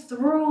move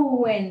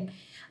through? And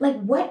like,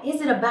 what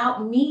is it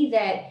about me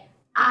that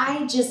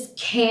I just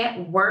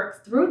can't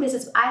work through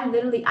this?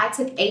 I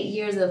took 8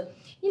 years of,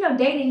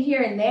 dating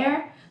here and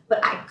there,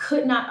 but I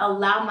could not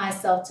allow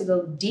myself to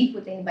go deep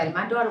with anybody.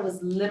 My daughter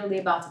was literally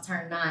about to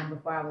turn 9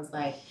 before I was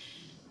like,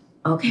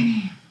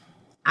 okay,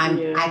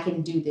 I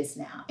can do this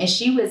now. And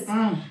she was,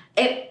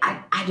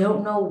 I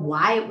don't know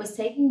why it was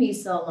taking me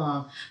so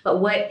long, but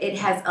what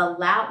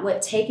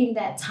taking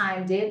that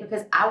time did,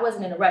 because I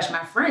wasn't in a rush.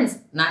 My friends,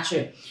 not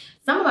true.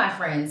 Some of my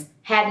friends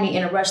had me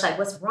in a rush, like,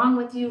 what's wrong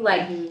with you?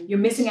 Like, you're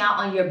missing out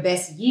on your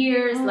best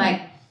years.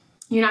 Like,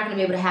 you're not going to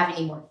be able to have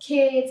any more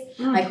kids.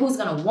 Like, who's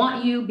going to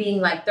want you being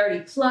like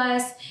 30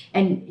 plus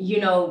and, you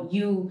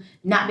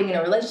not being in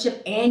a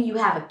relationship and you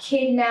have a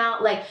kid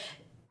now? Like,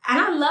 and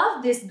I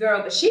love this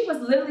girl, but she was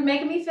literally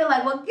making me feel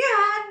like, well,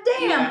 God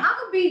damn, I'm going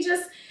to be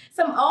just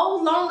some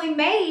old lonely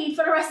maid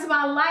for the rest of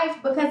my life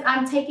because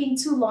I'm taking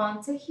too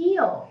long to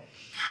heal.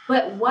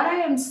 But what I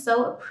am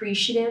so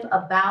appreciative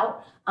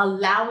about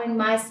allowing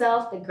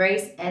myself the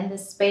grace and the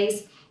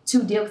space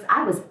to deal, because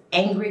I was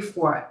angry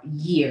for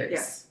years.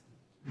 Yes.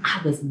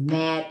 I was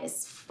mad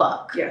as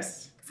fuck.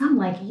 Yes. Because I'm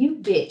like, you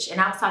bitch. And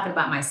I was talking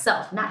about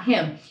myself, not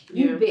him.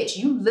 You bitch.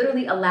 You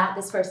literally allowed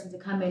this person to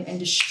come in and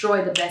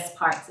destroy the best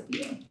parts of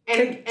you.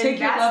 And Take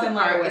your love and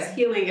light away. Is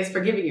healing is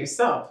forgiving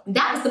yourself.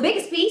 That was the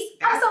biggest piece.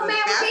 I was so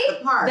mad with me. That's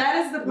the part. That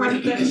is the When part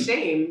you get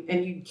shame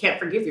and you can't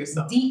forgive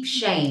yourself. Deep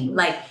shame.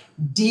 Like,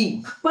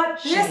 deep.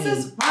 But this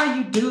is why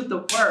you do the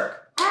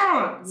work.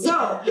 So,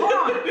 hold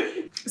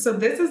on. So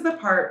this is the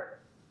part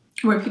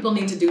where people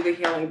need to do the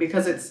healing,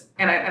 because it's,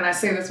 and I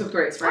say this with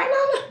Grace, right?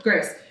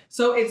 Grace.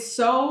 So it's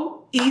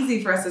so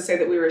easy for us to say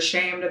that we were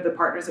ashamed of the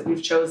partners that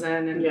we've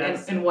chosen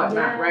and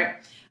whatnot, right?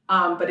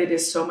 But it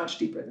is so much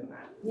deeper than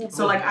that. Yeah.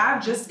 So like,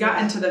 I've just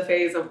gotten to the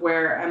phase of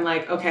where I'm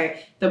like,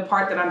 okay, the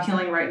part that I'm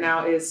healing right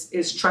now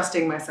is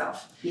trusting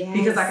myself,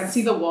 because I can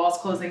see the walls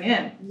closing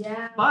in.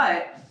 Yeah.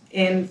 But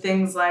in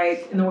things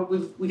like, and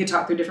we could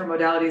talk through different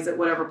modalities at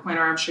whatever point,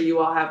 or I'm sure you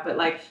all have, but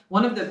like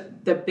one of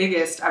the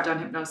biggest, I've done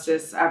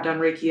hypnosis, I've done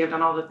Reiki, I've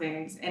done all the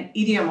things, and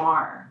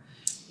EDMR.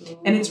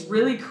 And it's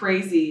really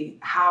crazy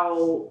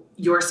how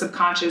your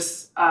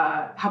subconscious,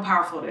 how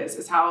powerful it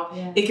is how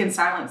it can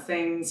silence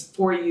things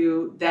for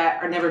you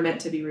that are never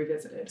meant to be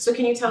revisited. So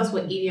can you tell us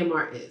what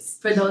EDMR is?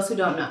 For those who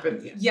don't know.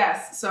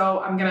 Yes. So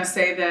I'm going to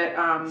say that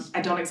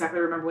I don't exactly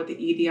remember what the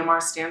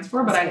EDMR stands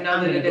for, but I know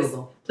that it is.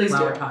 Please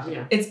do.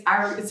 Yeah. It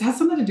has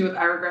something to do with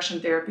eye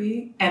regression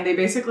therapy, and they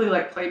basically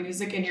like play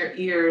music in your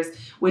ears,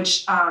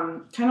 which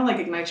kind of like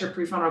ignites your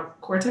prefrontal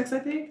cortex, I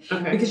think.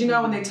 Okay. Because you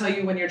know when they tell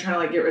you when you're trying to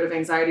like get rid of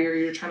anxiety or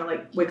you're trying to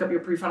like wake up your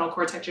prefrontal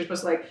cortex, you're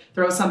supposed to like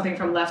throw something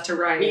from left to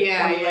right. You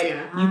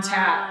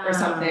tap or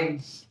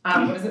something.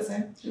 What does it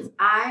say?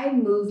 Eye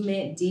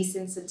movement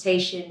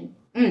desensitization.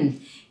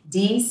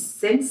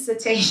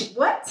 Desensitization.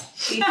 What?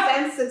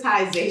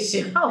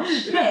 Desensitization. Oh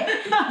shit!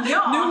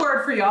 New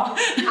word for y'all.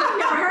 I've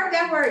never heard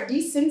that word.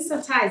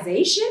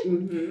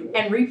 Desensitization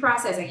and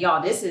reprocessing.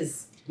 Y'all, this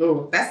is.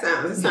 Oh, that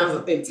sounds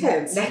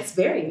intense. That's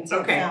very intense.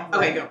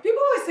 Okay, go.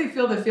 People always say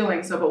feel the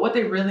feelings, but what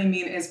they really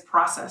mean is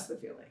process the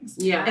feelings.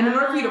 Yeah. And in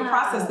order for you to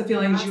process the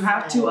feelings, you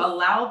have to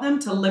allow them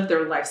to live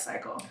their life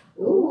cycle.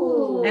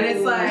 Ooh. And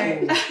it's like,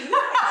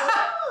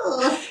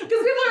 because people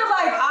are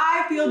like,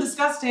 I feel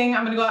disgusting.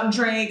 I'm going to go out and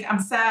drink. I'm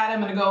sad.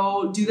 I'm going to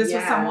go do this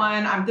with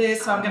someone. I'm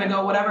this, so I'm going to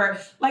go whatever.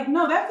 Like,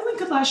 no, that feeling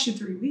could last you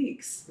 3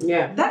 weeks.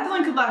 Yeah. That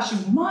feeling could last you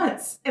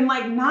months. And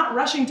like not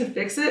rushing to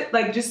fix it,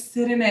 like just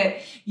sit in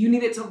it. You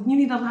need to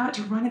allow it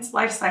to run its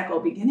life cycle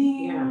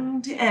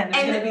beginning to end.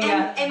 There's going to be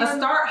a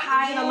start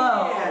high and a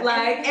low.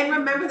 Like, and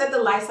remember that the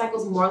life cycle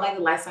is more like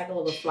the life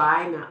cycle of a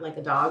fly, not like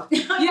a dog.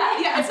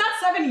 Yeah. It's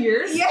not 7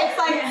 years. Yeah. It's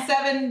like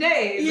 7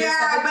 days.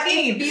 Yeah, but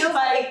it feels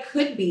like it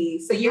could be.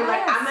 So you're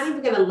like, I'm not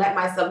even going to let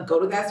myself go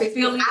to that space.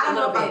 I don't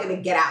know if I'm going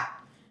to get out.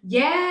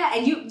 Yeah,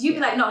 and you be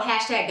like, no,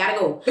 hashtag, gotta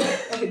go.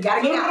 Gotta get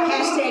out,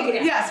 hashtag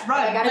get out. Yes,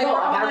 run. I gotta go,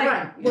 I gotta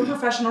run. We're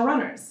professional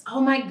runners.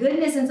 Oh my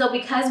goodness. And so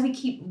because we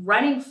keep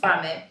running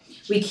from it,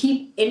 we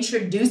keep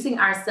introducing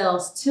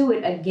ourselves to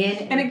it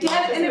again and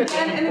again.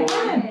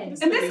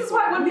 And this is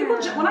why when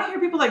I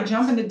hear people like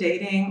jump into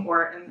dating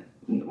we're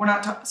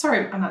not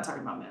sorry, I'm not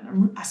talking about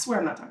men. I swear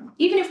I'm not talking about men.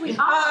 Even if we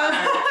are,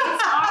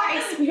 it's our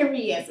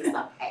experience. It's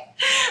okay.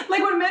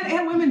 Like when men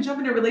and women jump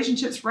into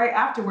relationships right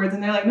afterwards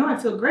and they're like, no, I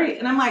feel great.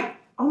 And I'm like,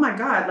 oh my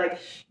God, like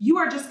you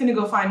are just going to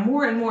go find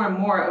more and more and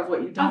more of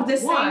what you don't want. The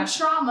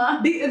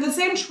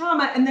same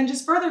trauma. And then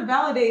just further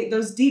validate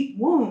those deep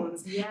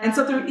wounds. Yeah. And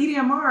so through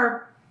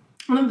EDMR,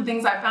 one of the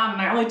things I found,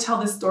 and I only tell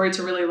this story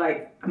to really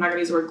like, I'm not going to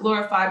use the word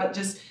glorify, but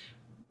just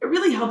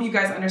really help you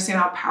guys understand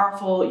how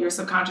powerful your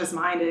subconscious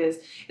mind is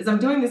I'm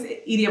doing this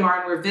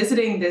EDMR and we're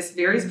visiting this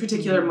very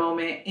particular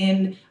moment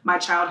in my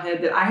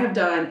childhood that I have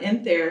done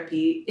in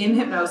therapy, in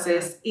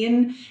hypnosis,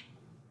 in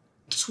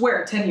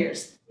 10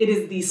 years. It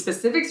is the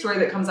specific story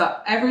that comes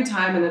up every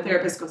time and the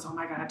therapist goes, oh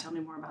my God, tell me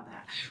more about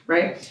that,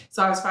 right?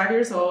 So I was 5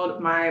 years old.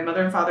 My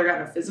mother and father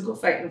got in a physical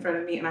fight in front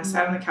of me and I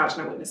sat on the couch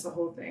and I witnessed the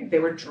whole thing. They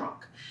were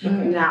drunk. Okay.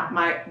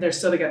 Now, they're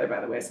still together,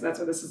 by the way, so that's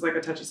why this is like a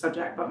touchy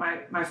subject, but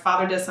my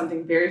father does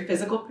something very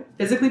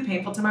physically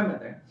painful to my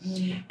mother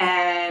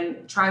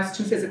and tries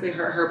to physically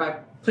hurt her by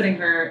putting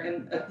her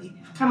in, he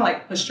kind of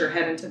like pushed her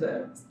head into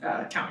the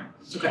counter.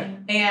 Okay.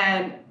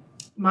 And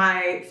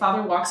my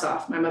father walks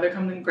off. My mother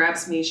comes and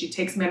grabs me. She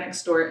takes me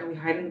next door and we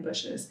hide in the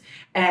bushes.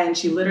 And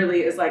she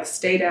literally is like,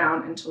 stay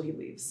down until he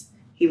leaves.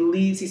 He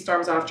leaves, he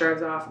storms off,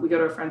 drives off. We go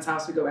to a friend's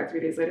house. We go back 3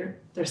 days later.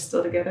 They're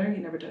still together.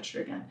 He never touched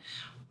her again.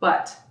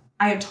 But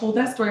I have told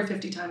that story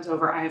 50 times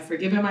over. I have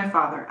forgiven my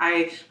father.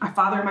 My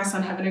father and my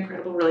son have an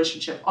incredible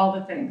relationship, all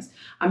the things.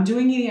 I'm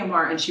doing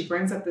EDMR and she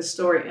brings up this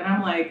story and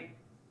I'm like,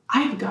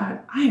 I have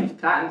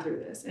gotten through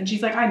this. And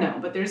she's like, I know,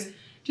 but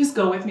just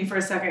go with me for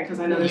a second because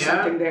I know there's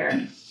something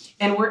there.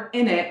 And we're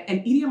in it,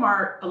 and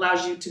EDMR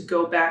allows you to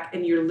go back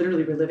and you're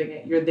literally reliving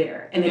it. You're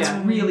there. And it's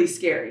really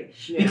scary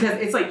because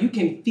it's like you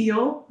can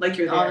feel like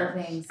you're there. All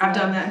the things. I've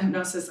done that in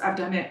hypnosis. I've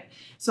done it.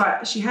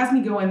 So she has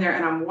me go in there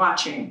and I'm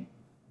watching.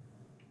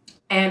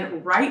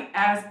 And right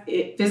as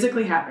it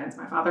physically happens,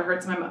 my father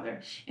hurts my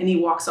mother and he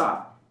walks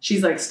off.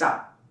 She's like,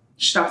 stop.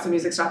 She stops the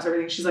music, stops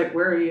everything. She's like,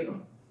 where are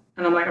you?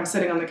 And I'm like, I'm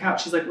sitting on the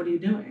couch. She's like, what are you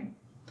doing?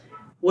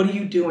 What are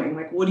you doing?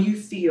 Like, what do you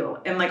feel?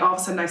 And like, all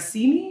of a sudden I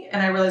see me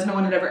and I realize no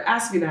one had ever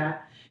asked me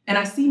that. And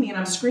I see me and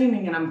I'm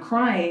screaming and I'm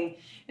crying.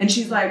 And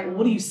she's like,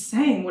 what are you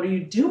saying? What are you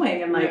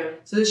doing? And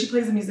like, so then she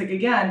plays the music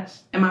again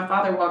and my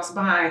father walks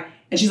by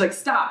and she's like,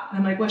 stop. And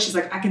I'm like, what? She's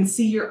like, I can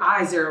see your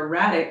eyes. They're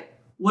erratic.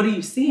 What are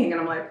you seeing? And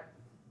I'm like,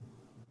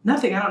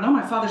 nothing. I don't know.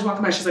 My father's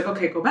walking by. She's like,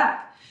 okay, go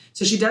back.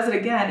 So she does it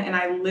again. And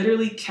I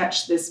literally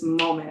catch this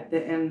moment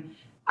and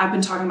I've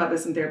been talking about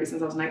this in therapy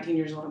since I was 19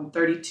 years old. I'm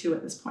 32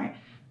 at this point.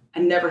 I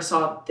never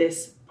saw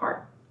this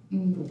part.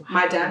 Wow.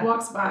 My dad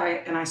walks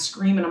by and I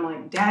scream and I'm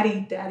like,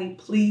 Daddy,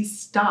 please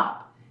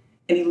stop.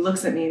 And he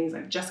looks at me and he's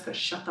like, Jessica,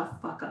 shut the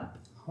fuck up.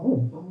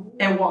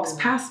 And walks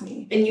past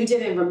me. And you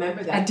didn't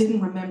remember that? I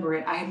didn't remember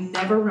it. I had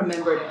never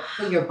remembered it.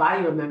 But your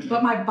body remembered.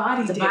 But my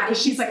body did.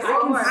 She's like,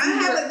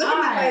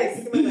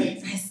 I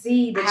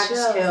see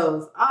the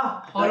chills.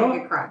 Oh, hold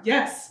on. Cry.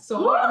 Yes.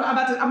 So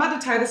I'm about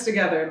to tie this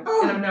together.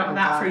 And I'm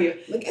not for you.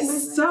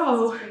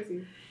 So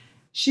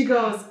she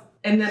goes,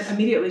 and then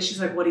immediately she's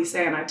like, what'd he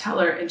say? And I tell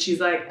her, and she's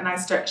like,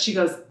 she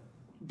goes,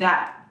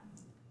 that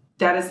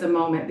is the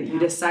moment that you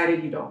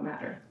decided you don't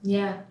matter.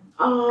 Yeah.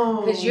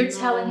 Oh. Because you're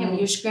telling him,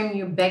 you're screaming,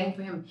 you're begging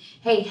for him,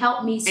 hey,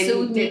 help me,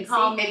 soothe me,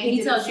 calm me. And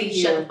he tells you,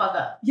 shut the fuck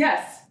up.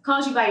 Yes.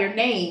 Calls you by your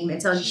name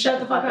and tells you, shut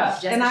the fuck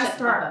up. And I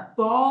start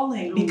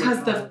bawling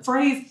because the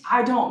phrase,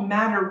 I don't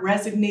matter,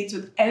 resonates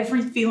with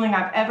every feeling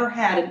I've ever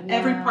had in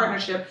every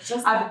partnership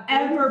I've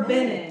ever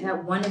been in.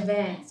 That one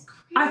event.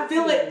 I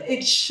feel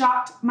it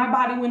shocked, my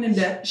body went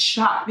into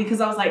shock because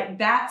I was like,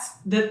 that's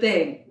the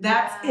thing.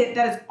 That's it.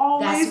 That is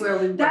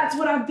always, that's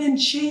what I've been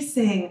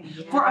chasing.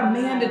 For a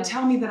man to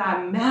tell me that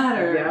I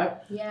matter.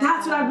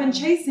 That's what I've been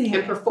chasing.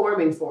 And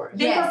performing for it.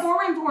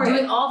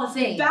 Doing all the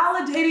things.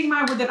 Validating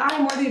my word that I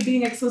am worthy of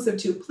being exclusive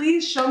to.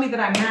 Please show me that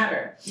I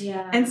matter.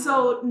 And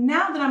so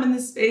now that I'm in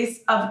this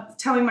space of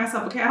telling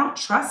myself, okay, I don't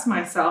trust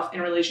myself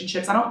in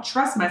relationships. I don't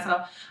trust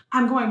myself.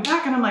 I'm going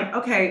back and I'm like,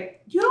 okay,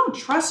 you don't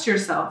trust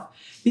yourself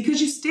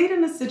because you stayed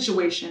in a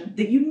situation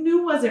that you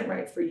knew wasn't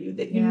right for you,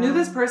 that you knew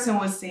this person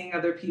was seeing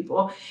other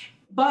people,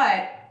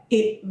 but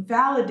it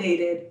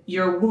validated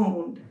your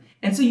wound.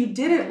 And so you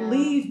didn't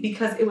leave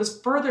because it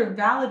was further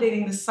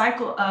validating the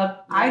cycle of,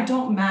 I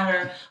don't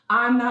matter,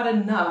 I'm not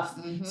enough,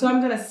 so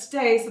I'm going to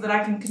stay so that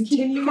I can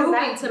continue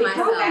proving to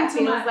myself. It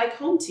feels like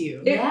home to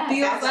you. It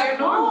feels like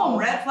home.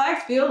 Red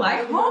flags feel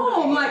like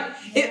home. Like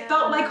it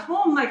felt like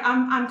home. Like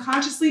I'm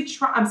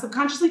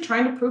subconsciously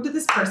trying to prove to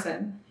this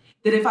person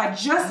that if I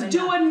just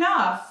do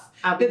enough,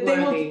 I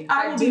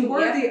will be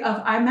worthy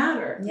of I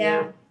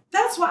matter.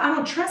 That's why I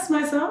don't trust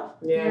myself.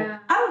 I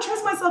don't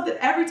trust myself that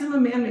every time a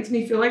man makes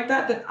me feel like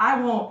that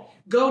I won't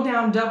go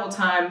down double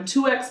time,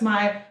 2x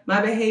my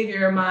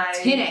behavior, my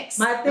 10x,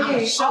 my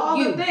thing,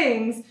 all the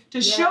things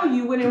to show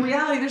you when in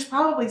reality there's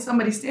probably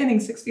somebody standing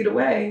 6 feet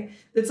away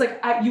that's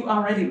like, you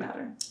already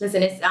matter.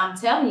 Listen, I'm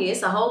telling you,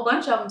 it's a whole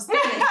bunch of them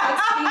standing 6 feet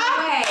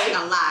away.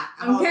 A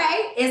lot.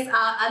 Okay? It's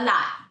a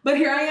lot. But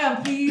here I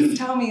am. Please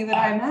tell me that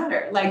I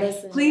matter.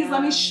 Like, please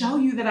let me show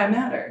you that I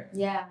matter.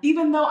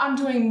 Even though I'm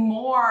doing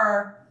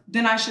more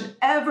than I should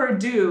ever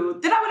do,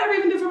 than I would ever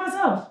even do for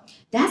myself.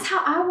 That's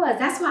how I was.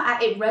 That's why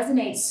it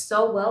resonates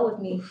so well with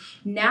me.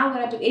 Now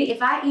what I do,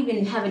 if I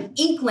even have an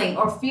inkling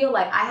or feel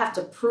like I have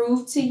to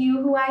prove to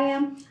you who I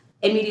am,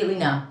 immediately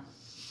no.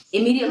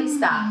 Immediately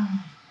stop.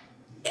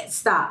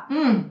 Stop.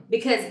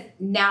 Because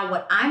now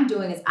what I'm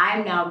doing is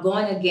I'm now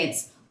going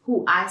against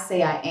who I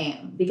say I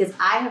am, because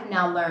I have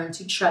now learned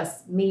to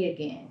trust me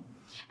again.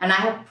 And I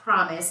have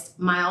promised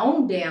my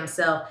own damn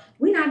self,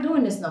 we're not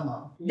doing this no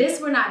more. This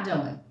we're not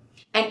doing.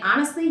 And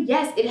honestly,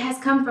 yes, it has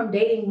come from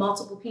dating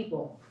multiple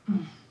people.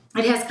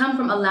 It has come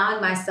from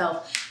allowing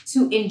myself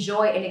to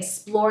enjoy and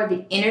explore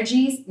the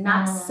energies,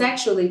 not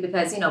sexually,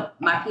 because,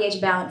 my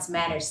pH balance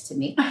matters to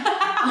me.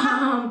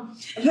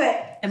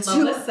 And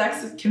loveless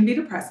sex can be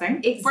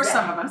depressing for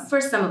some of us.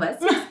 For some of us,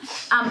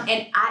 yes.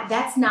 And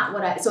that's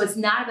not so it's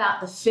not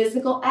about the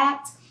physical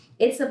act.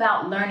 It's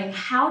about learning,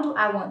 how do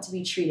I want to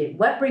be treated?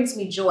 What brings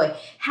me joy?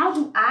 How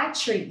do I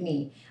treat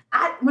me?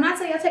 When I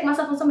say I take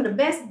myself on some of the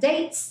best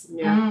dates,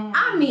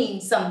 I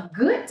mean some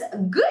good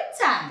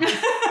times.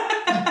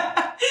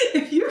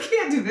 If you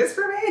can't do this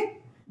for me,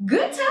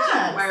 good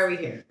times. Why are we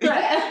here?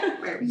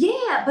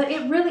 Yeah, but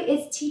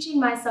it's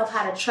teaching myself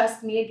how to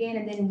trust me again.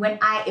 And then when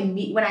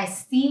I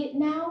see it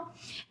now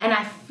and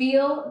I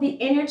feel the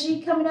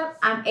energy coming up,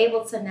 I'm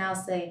able to now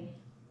say,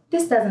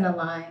 this doesn't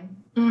align.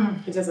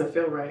 It doesn't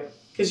feel right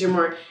because you're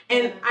more,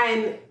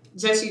 and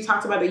Jess, you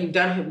talked about that you've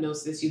done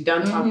hypnosis, you've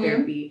done talk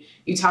therapy,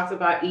 you talked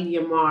about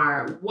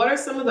EDMR. What are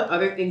some of the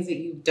other things that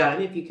you've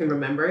done, if you can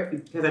remember,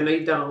 because I know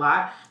you've done a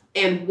lot,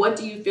 and what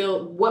do you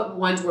feel, what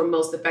ones were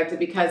most effective?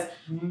 Because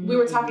we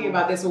were talking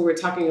about this when we were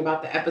talking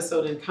about the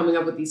episode and coming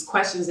up with these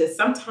questions, is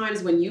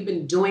sometimes when you've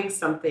been doing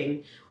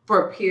something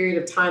for a period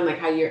of time, like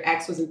how your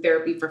ex was in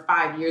therapy for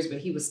 5 years, but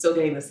he was still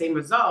getting the same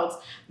results,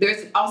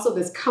 there's also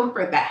this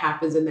comfort that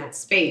happens in that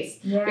space.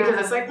 Because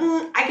it's like,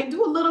 I can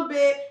do a little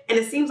bit and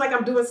it seems like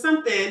I'm doing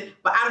something,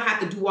 but I don't have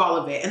to do all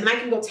of it. And then I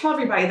can go tell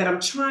everybody that I'm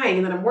trying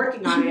and that I'm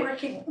working on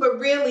it. But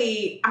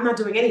really, I'm not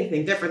doing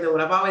anything different than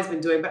what I've always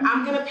been doing. But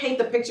I'm going to paint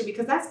the picture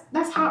because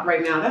that's hot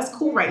right now. That's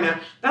cool right now.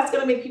 That's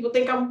going to make people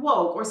think I'm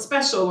woke or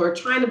special or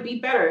trying to be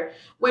better,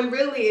 when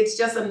really it's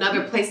just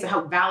another place to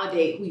help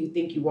validate who you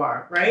think you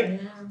are, right?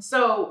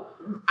 So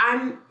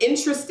I'm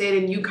interested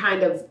in you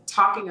kind of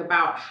talking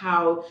about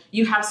how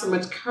you have so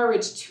much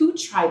courage to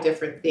try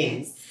different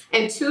things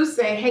and to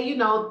say, hey,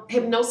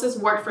 hypnosis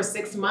worked for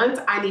 6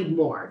 months. I need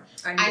more.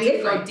 I need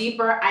to go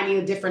deeper. I need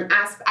a different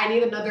aspect. I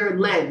need another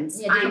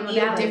lens. I need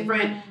a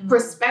different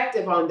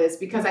perspective on this,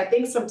 because I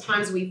think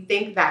sometimes we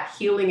think that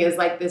healing is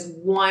like this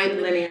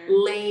one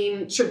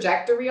lane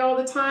trajectory all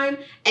the time.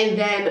 And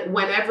then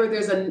whenever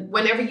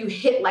you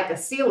hit like a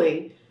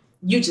ceiling,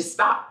 you just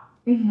stop.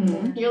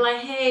 Mm-hmm. You're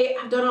like, hey,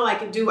 I've done all I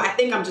can do. I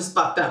think I'm just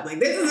fucked up. Like,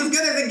 this is as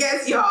good as it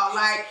gets, y'all.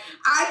 Like,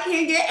 I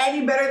can't get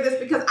any better than this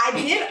because I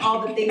did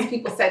all the things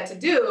people said to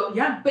do.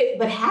 Yeah.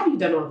 But have you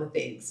done all the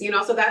things? You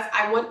know, so that's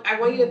I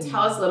want you to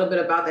tell us a little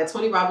bit about that.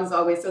 Tony Robbins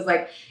always says,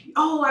 like,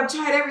 oh, I've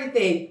tried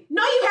everything.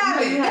 No, you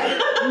haven't.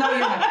 No,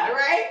 you haven't.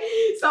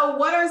 Right? So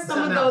what are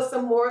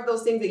some more of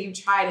those things that you've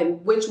tried,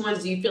 and which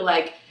ones do you feel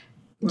like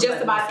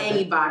just about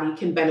anybody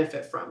can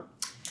benefit from?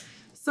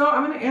 So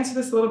I'm going to answer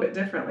this a little bit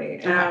differently,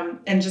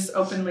 and just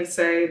openly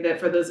say that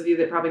for those of you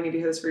that probably need to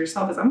hear this for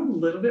yourself, is I'm a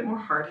little bit more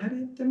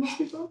hard-headed than most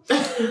people.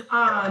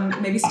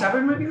 Maybe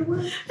stubborn might be the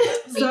word.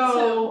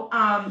 So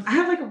I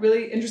had like a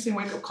really interesting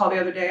wake-up call the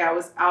other day. I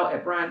was out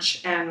at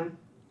brunch and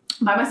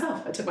by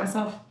myself. I took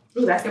myself.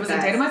 Ooh, it was a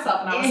day to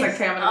myself, and I was like,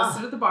 okay, I'm going to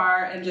sit at the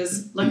bar and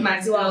just look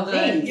nice, feel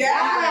good. Yeah,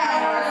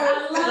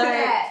 I love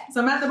that. So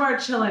I'm at the bar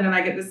chilling, and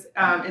I get this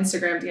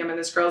Instagram DM, and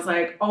this girl's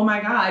like, oh my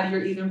God,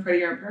 you're even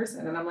prettier in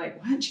person. And I'm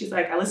like, what? She's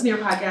like, I listen to your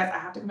podcast. I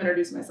have to come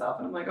introduce myself.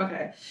 And I'm like,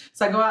 okay.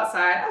 So I go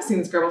outside. I've seen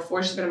this girl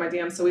before. She's been in my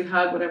DM, so we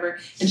hug, whatever.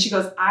 And she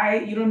goes,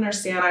 you don't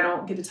understand. I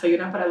don't get to tell you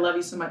enough, but I love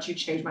you so much. You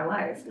changed my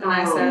life. And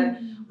I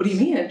said, what do you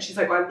mean? And she's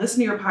like, well, I listen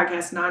to your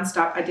podcast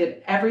nonstop. I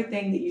did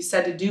everything that you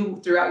said to do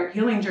throughout your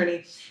healing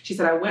journey. She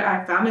said,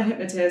 I found a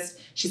hypnotist.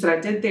 She said, I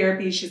did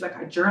therapy. She's like,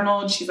 I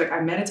journaled. She's like, I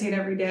meditate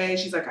every day.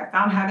 She's like, I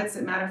found habits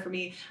that matter for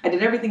me. I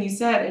did everything you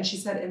said. And she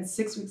said, and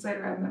 6 weeks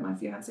later, I met my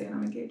fiance and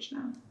I'm engaged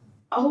now.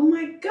 Oh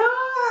my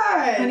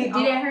God. Honey,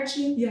 did it hurt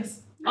you?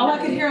 Yes. All I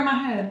could hear in my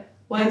head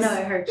was, I know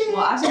it hurt you.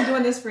 well, I've been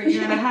doing this for a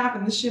year and a half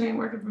and this shit ain't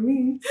working for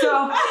me.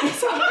 So it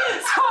was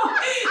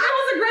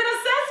a great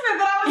assessment,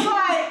 but I was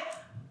like,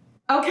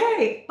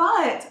 okay,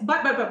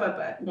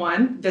 but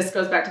one, this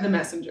goes back to the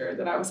messenger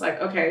that I was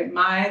like, okay,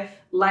 my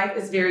life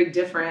is very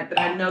different, but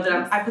I know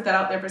that I put that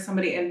out there for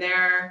somebody in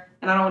their,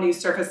 and I don't want to use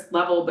surface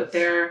level, but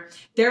their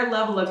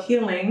level of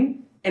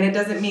healing. And it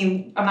doesn't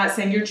mean, I'm not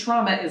saying your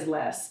trauma is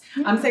less.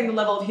 Mm-hmm. I'm saying the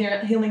level of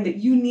healing that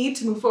you need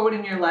to move forward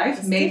in your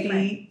life may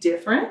be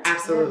different.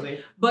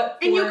 Absolutely.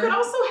 And you could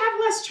also have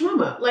less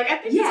trauma. Like, I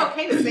think it's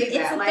okay to say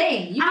that. It's a like,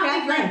 thing. You I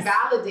don't think you're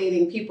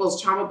validating people's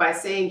trauma by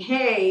saying,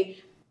 hey,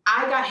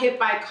 I got hit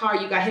by a car,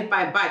 you got hit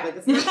by a bike. Like,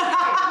 it's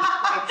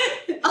not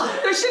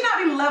there should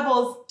not be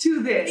levels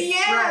to this.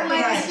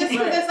 Yeah, it's just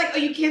because it's like, oh,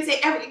 you can't say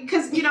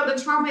because, you know,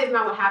 the trauma is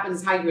not what happens,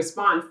 it's how you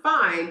respond.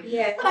 Fine.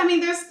 Yeah. But I mean,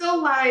 there's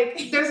still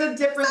there's a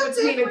difference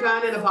between a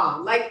gun and a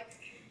bomb. Like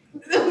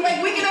we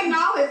can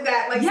acknowledge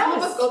that. Like, some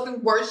of us go through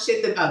worse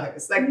shit than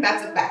others. Like,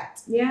 that's a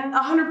fact. Yeah.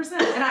 100%.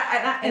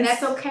 And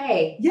that's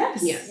okay.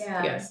 Yes.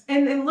 Yeah. Yes.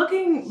 And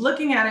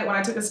looking at it when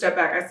I took a step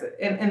back, I said,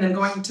 and then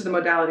going to the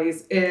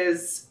modalities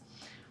is,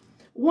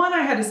 one,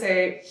 I had to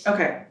say,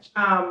 okay,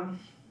 out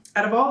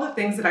of all the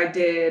things that I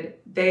did,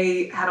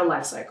 they had a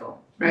life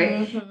cycle,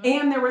 right? Mm-hmm.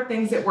 And there were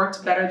things that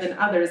worked better than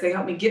others. They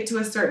helped me get to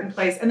a certain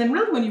place. And then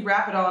really when you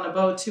wrap it all in a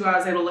bow too, I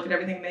was able to look at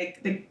everything.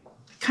 They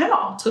kind of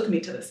all took me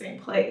to the same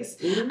place.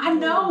 Mm-hmm. I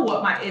know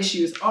what my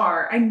issues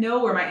are. I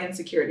know where my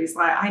insecurities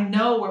lie. I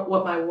know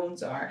what my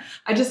wounds are.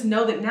 I just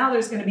know that now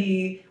there's going to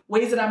be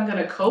ways that I'm going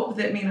to cope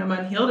that mean I'm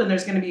unhealed. And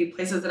there's going to be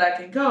places that I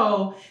can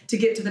go to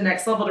get to the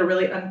next level to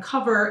really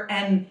uncover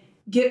and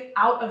get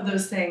out of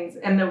those things.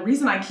 And the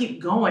reason I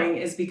keep going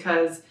is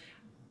because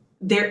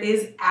there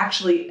is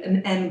actually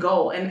an end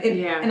goal.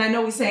 And I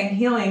know we're saying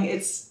healing,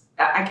 it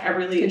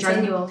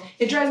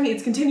drives me,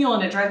 it's continual,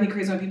 and it drives me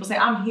crazy when people say,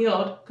 I'm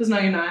healed, because no,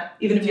 you're not.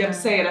 Even if you have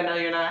to say it, I know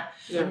you're not.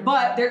 Yeah.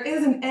 But there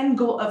is an end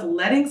goal of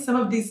letting some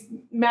of these,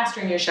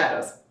 mastering your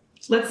shadows.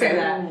 Let's say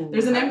that.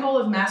 There's an end goal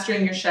of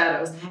mastering your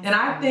shadows. And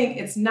I think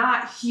it's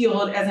not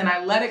healed as in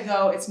I let it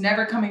go. It's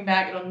never coming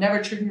back. It'll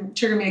never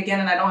trigger me again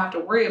and I don't have to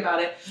worry about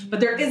it.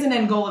 But there is an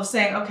end goal of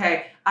saying,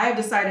 okay, I have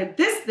decided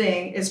this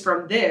thing is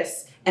from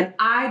this and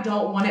I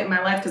don't want it in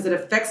my life because it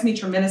affects me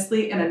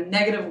tremendously in a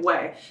negative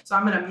way. So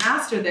I'm going to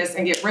master this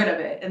and get rid of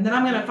it. And then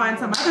I'm going to find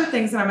some other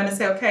things and I'm going to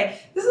say,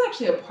 okay, this is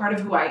actually a part of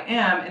who I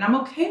am. And I'm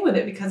okay with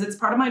it because it's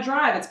part of my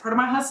drive. It's part of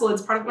my hustle.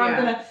 It's part of where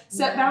I'm going to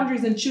set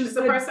boundaries and choose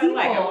the person people.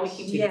 I want to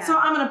keep you. So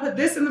I'm going to put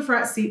this in the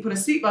front seat, put a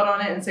seatbelt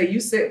on it and say, you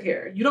sit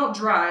here. You don't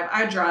drive.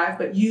 I drive,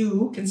 but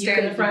you can stay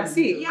in the front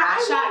seat. Yeah,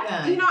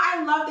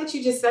 I love that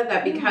you just said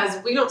that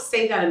because we don't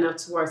say that enough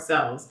to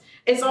ourselves.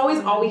 It's always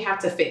all we have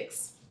to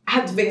fix. I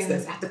have to fix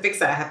this. I have to fix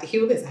that. I have to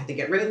heal this. I have to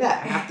get rid of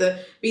that. I have to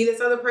be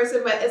this other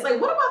person. But it's like,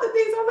 what about the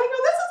things I'm like, no,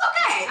 this is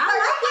okay. I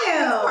like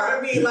this part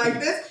of me. Like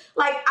this.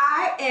 Like,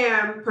 I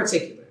am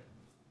particular.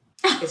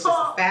 It's just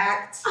a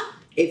fact.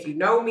 If you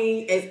know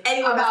me, is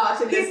anyone about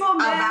watching this, people,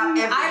 about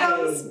men,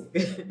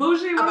 everything. Items,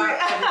 bougie, about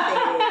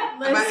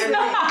everything. About everything.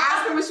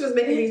 Ask her when she was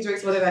making these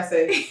drinks. What did I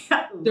say?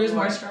 There's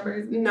more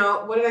strawberries.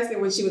 No. What did I say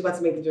when she was about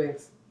to make the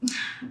drinks?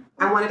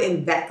 I wanted it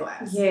in that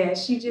glass. Yeah,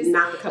 she just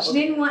not the cup. She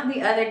didn't want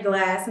the other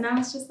glass, and I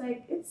was just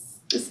like, it's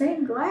the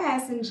same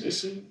glass, and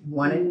she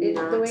wanted it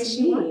the way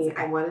she wants it.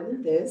 I wanted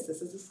it this.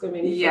 This is the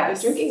swimming.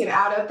 Yes, drinking it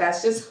out of.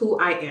 That's just who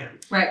I am.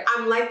 Right.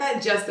 I'm like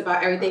that just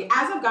about everything.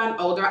 As I've gotten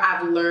older,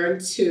 I've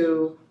learned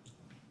to.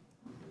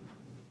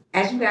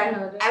 As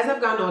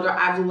I've gotten older,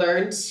 I've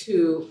learned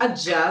to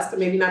adjust, or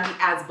maybe not be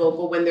as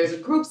vocal when there's a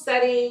group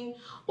setting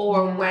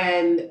or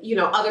when, you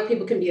know, other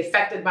people can be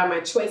affected by my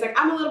choice. Like,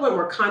 I'm a little bit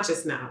more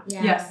conscious now.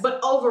 Yes. But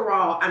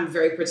overall, I'm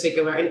very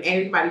particular, and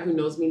everybody who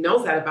knows me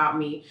knows that about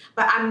me.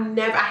 But I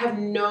have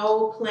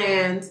no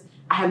plans.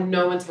 I have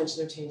no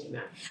intention of changing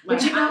that. Like,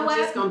 But you know I'm what?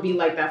 just going to be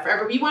like that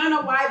forever. You want to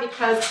know why?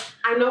 Because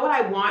I know what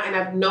I want, and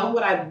I've known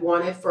what I've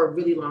wanted for a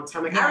really long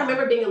time. Like, I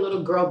remember being a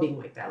little girl being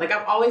like that. Like,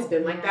 I've always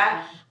been like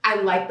that. I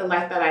like the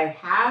life that I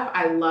have.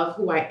 I love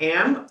who I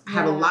am. I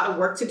have a lot of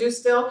work to do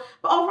still.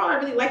 But overall, I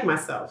really like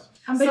myself.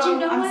 But you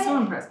know I'm what? so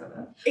impressed with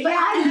that. But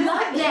I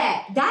love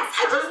that. That's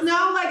I just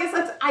know,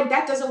 like,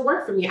 that doesn't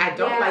work for me. I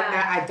don't like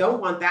that. I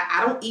don't want that.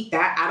 I don't eat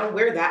that. I don't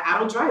wear that. I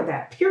don't drive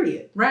that.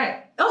 Period.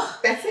 Right. Oh,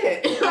 that's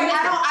it. Like,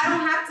 I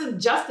don't have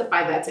to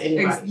justify that to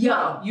anybody.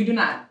 No, you do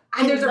not.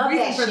 I And there's a love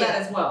reason that for shit. that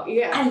as well.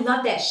 Yeah. I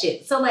love that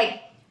shit. So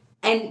like,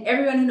 and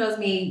everyone who knows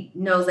me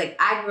knows, like,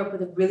 I grew up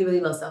with a really, really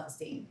low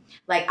self-esteem.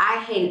 Like, I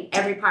hated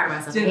every part of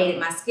myself. I hated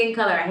my skin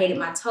color. I hated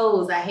my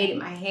toes. I hated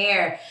my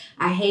hair.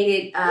 I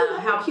hated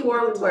how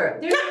poor we were.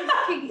 They're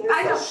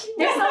so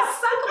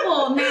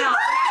suckable now.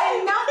 I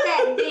didn't know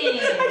that then.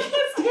 I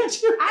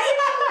didn't know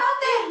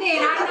that then.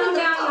 I know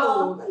now,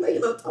 y'all. I know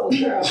you little toe,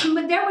 girl.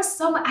 But there was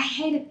so much. I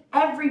hated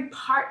every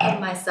part of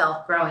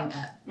myself growing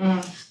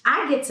up.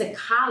 I get to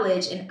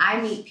college and I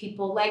meet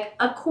people like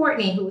a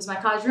Courtney, who was my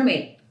college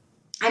roommate.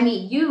 I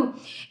meet you,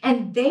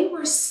 and they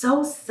were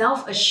so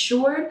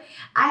self-assured.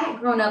 I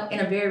had grown up in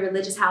a very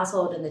religious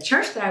household. In the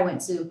church that I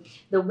went to,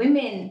 the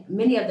women,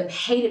 many of them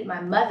hated my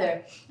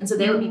mother, and so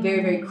they would be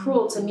very, very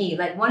cruel to me.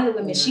 Like, one of the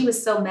women, she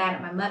was so mad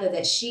at my mother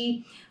that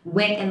she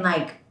went and,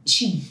 like,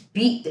 she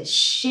beat the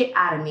shit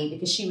out of me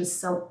because she was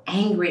so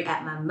angry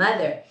at my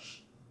mother.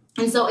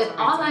 And so if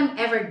all I'm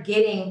ever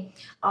getting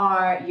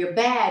are you're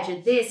bad,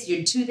 you're this,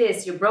 you're to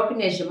this, you're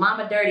brokenness, your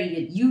mama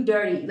dirty, you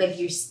dirty, like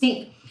you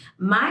stink,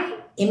 my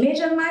image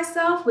of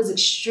myself was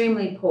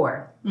extremely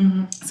poor.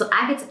 So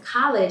I get to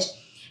college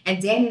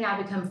and Danny and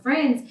I become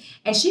friends,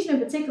 and she's been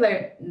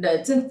particular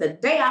since the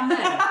day I met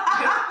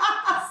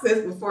her.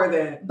 Since before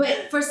that.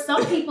 But for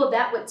some people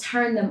that would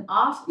turn them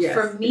off. Yes,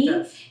 for me,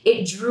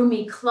 it it drew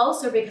me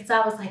closer because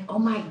I was like, oh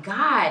my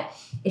God,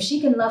 if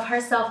she can love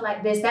herself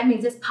like this, that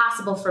means it's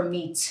possible for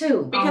me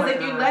too. Because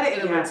if you let it,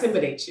 it'll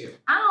intimidate you.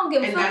 I don't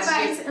give a And fuck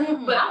that's about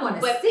it. But I want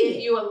to But see if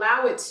it. you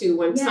allow it to,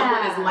 when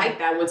someone is like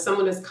that, when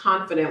someone is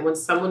confident, when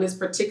someone is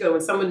particular,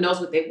 when someone knows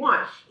what they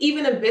want,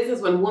 even in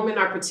business, when women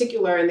are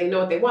particular and they know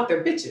what they want,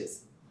 they're bitches.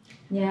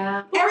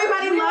 Yeah.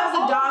 Everybody loves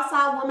a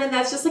docile woman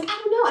that's just like, I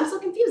don't know, I'm so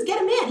confused.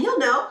 Get him in, he'll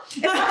know. It's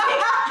like,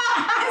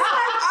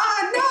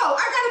 no,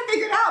 I gotta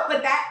figure it out.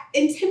 But that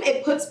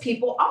it puts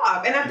people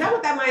off. And I've done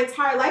with that my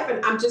entire life,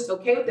 and I'm just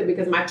okay with it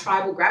because my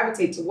tribe will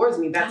gravitate towards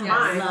me. That's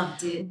fine.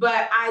 Loved it.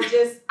 But I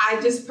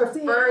just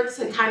prefer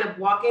to kind of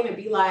walk in and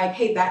be like,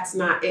 hey, that's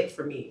not it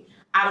for me.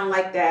 I don't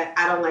like that.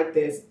 I don't like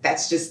this.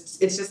 It's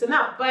just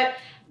enough. But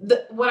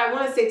what I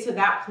want to say to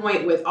that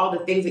point, with all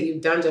the things that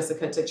you've done,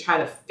 Jessica, to try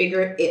to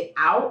figure it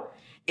out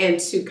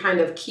and to kind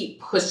of keep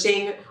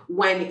pushing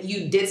when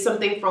you did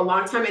something for a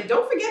long time. And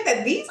don't forget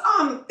that these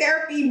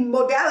therapy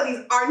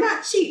modalities are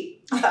not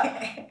cheap.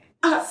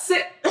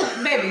 Sit,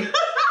 baby.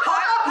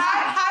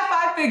 High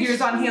five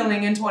figures on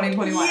healing in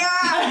 2021. Yeah.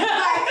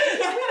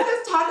 Like, can we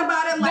just talk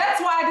about it? Like,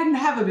 that's why I didn't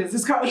have a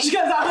business coach,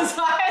 because I was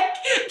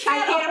like,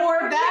 can't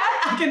afford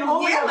that. I can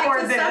only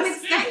afford this. To some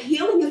extent,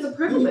 healing is a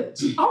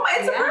privilege. Oh,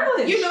 it's a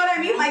privilege. You know what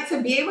I mean? Like,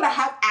 to be able to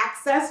have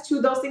access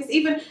to those things.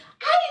 Even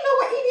I didn't know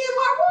what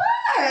EDMR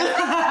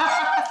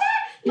was.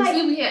 Like,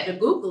 we had to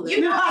Google it. You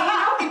know,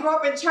 if you grew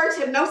up in church,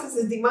 hypnosis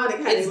is demonic,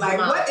 honey. It's like,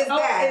 demonic. what is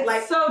that? It's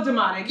Like, so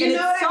demonic. you And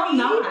know it's what so I mean?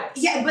 not.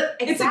 Yeah, but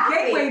exactly. It's a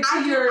gateway to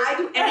I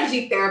do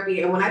energy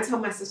therapy, and when I tell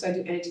my sister I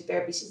do energy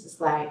therapy, she's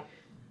just like,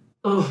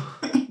 oh,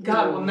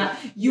 God will not.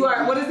 You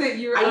are, what is it?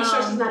 You're, are you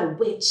sure she's not a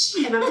witch?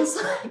 And I'm just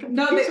like,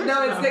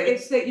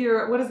 it's that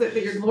you're, what is it?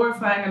 That you're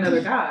glorifying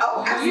another God.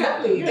 Oh,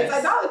 absolutely. Yeah. It's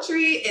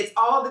idolatry. It's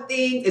all the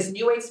things. It's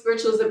New Age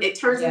spiritualism. It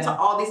turns into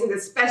all these things,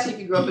 especially if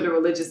you grew up in a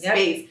religious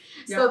space.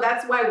 So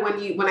that's why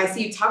when I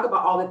see you talk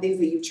about all the things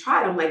that you've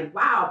tried, I'm like,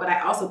 wow. But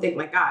I also think,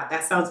 like, God,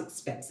 that sounds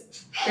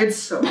expensive. It's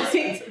so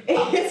expensive.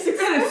 It's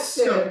expensive. It is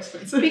so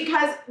expensive.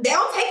 Because they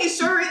don't take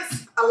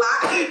insurance a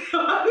lot.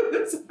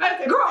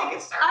 Girl,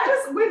 I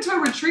just went to a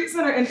retreat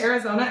center in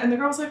Arizona, and the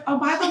girl was like, oh,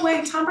 by the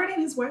way, Tom Brady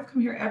and his wife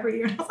come here every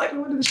year. And I was like,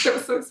 no wonder the shit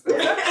was so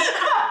expensive.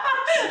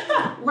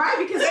 Right,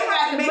 because they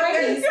have to make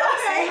their they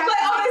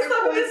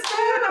slept in this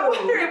bed. I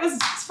wonder it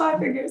was 5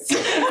 figures.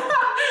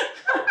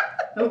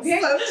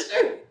 Okay. So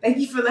true. Thank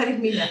you for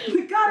letting me know.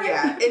 Got it.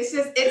 Yeah,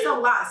 it's a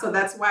lot. So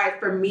that's why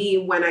for me,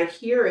 when I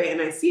hear it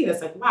and I see it,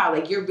 it's like, wow,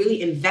 like you're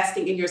really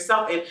investing in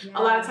yourself. And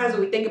a lot of times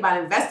when we think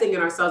about investing in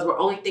ourselves, we're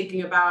only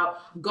thinking about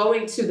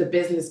going to the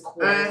business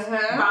course,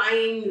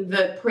 buying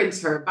the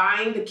printer,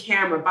 buying the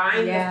camera,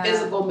 buying the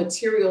physical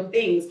material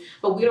things.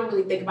 But we don't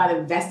really think about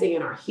investing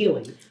in our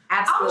healing.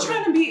 Absolutely. I'm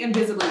trying to be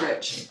invisibly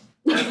rich.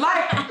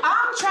 Like,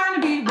 I'm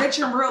trying to be rich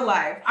in real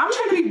life. I'm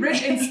trying to be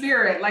rich in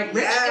spirit, like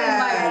rich in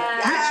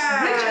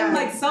like rich in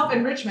like self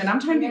self-enrichment. I'm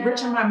trying to be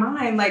rich in my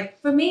mind. Like,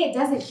 for me, it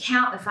doesn't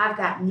count if I've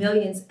got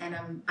millions and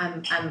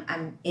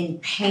I'm in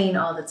pain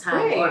all the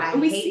time, or I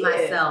hate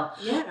myself.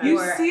 Yeah. You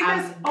see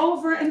this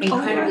over and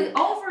over and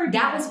over again.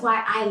 That was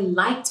why I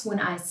liked when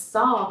I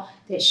saw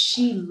that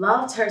she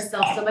loved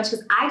herself so much,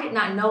 because I did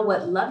not know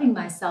what loving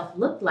myself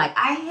looked like.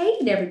 I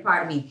hated every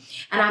part of me.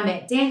 And I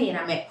met Danny and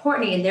I met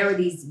Courtney, and there were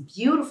these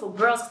beautiful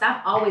girls, because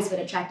I've always been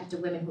attracted to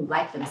women who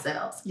like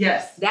themselves.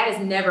 Yes. That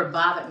has never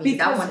bothered me,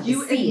 because I wanted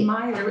to see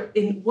admire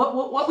in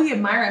what we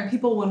admire in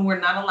people when we're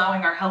not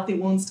allowing our healthy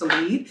wounds to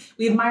lead.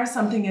 We admire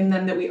something in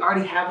them that we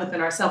already have within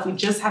ourselves. We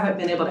just haven't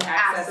been able to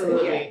access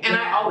it yet. And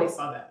I always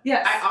saw that.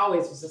 Yes. I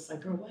always was just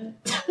like, girl, what?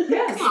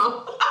 Yes.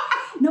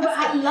 No, but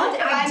I loved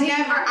it. I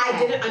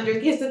didn't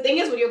understand. Because the thing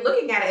is, when you're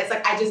looking at it, it's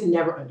like, I just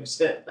never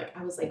understood. Like,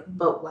 I was like,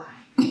 but why?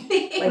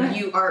 Like,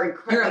 you are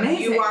incredible. You're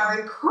amazing. You are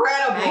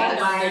incredible. I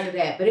didn't understand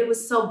that, but it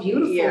was so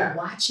beautiful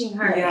watching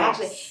her. And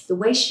actually, the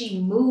way she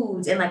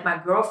moved, and like my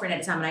girlfriend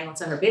at the time, and I ain't gonna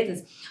tell her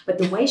business, but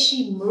the way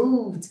she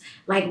moved,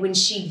 like when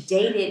she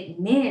dated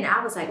men,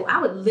 I was like, well,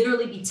 I would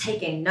literally be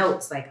taking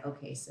notes. Like,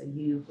 okay, so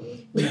you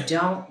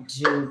don't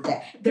do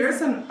that.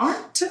 There's an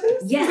art to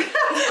this? Yes,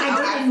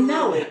 I didn't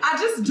know it. I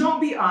just don't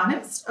be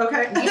honest,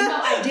 okay? You know,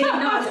 I didn't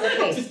know. I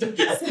said,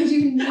 okay, so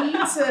you need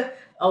to.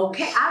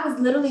 Okay, I was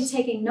literally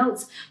taking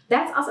notes.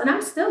 That's awesome. And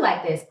I'm still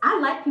like this. I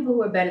like people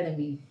who are better than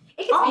me.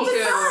 It gets me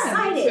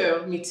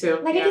excited. Me too.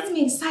 Like, it gets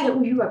me excited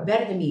when you are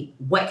better than me.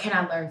 What can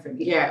I learn from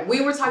you? Yeah,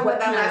 we were talking about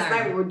that last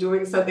night. We were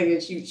doing something,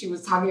 and she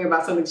was talking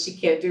about something she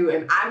can't do,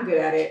 and I'm good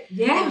at it.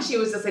 Yeah. And she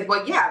was just like,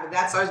 well, yeah, but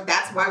that's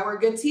why we're a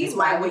good team. That's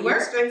why what your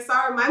strengths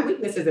are my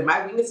weaknesses, and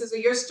my weaknesses are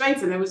your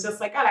strengths. And it was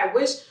just like, God, I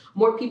wish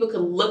more people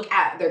could look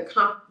at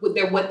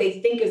what they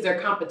think is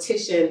their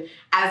competition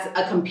as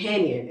a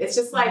companion. It's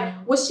just like,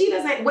 what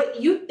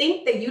you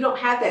think that you don't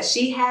have that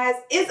she has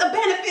is a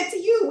benefit to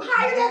you.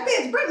 Hire that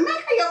bitch. Make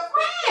her your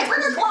friend.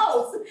 Bring her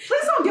close.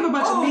 Please don't give a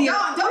bunch of me.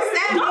 Don't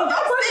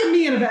put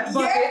me in that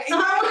bucket.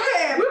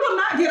 Yeah. We will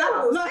not get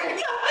out.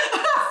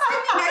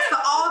 Next to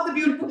all the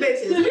beautiful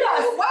bitches.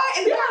 Yes. What?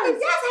 And yes,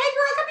 hey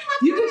girl, come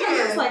here. You did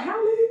your like, how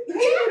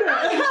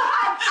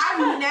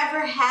I've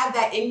never had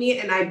that in me,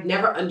 and I've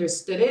never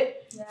understood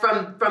it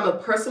from a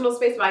personal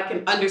space, but I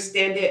can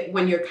understand it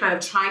when you're kind of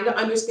trying to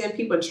understand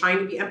people and trying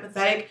to be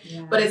empathetic.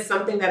 Yeah. But it's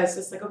something that is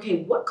just like,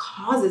 okay, what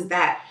causes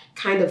that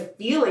kind of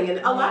feeling? And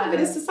a lot of it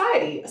is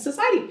society.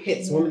 Society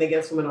pits women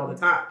against women all the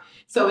time.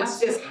 So it's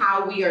just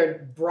how we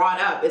are brought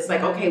up. It's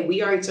like, okay,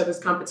 we are each other's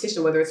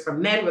competition, whether it's for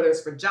men, whether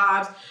it's for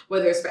jobs,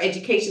 whether it's for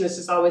education. It's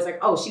just always like,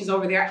 oh, she's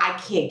over there. I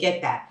can't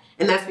get that.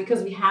 And that's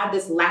because we have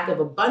this lack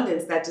of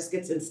abundance that just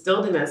gets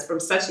instilled in us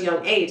from such a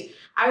young age.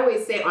 I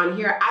always say on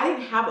here, I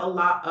didn't have a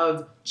lot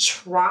of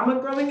trauma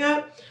growing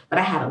up, but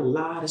I had a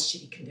lot of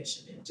shitty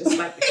conditioning. Just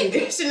like the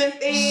conditioning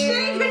thing.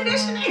 Shitty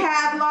conditioning.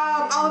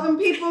 Pavlov, all of them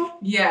people.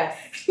 Yes.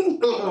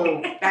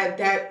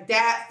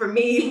 That for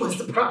me was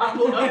the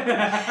problem.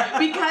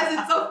 Because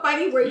it's so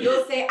funny where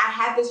you'll say, I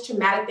had this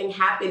traumatic thing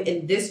happen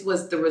and this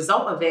was the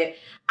result of it.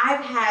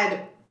 I've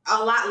had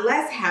a lot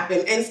less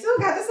happen and still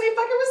got the same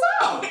fucking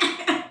result.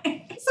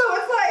 So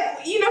it's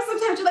like,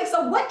 sometimes you're like,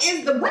 so what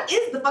is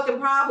the fucking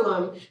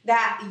problem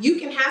that you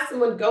can have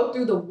someone go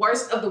through the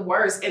worst of the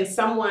worst and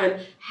someone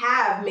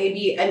have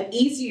maybe an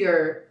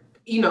easier,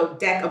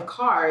 deck of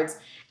cards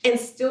and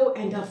still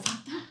end up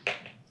fucked up?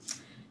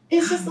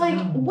 It's just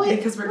like, what?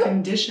 Because we're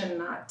conditioned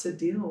not to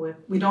deal with.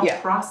 We don't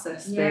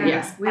process things.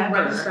 Yes, we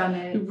run from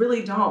it. We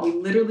really don't. We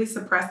literally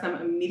suppress them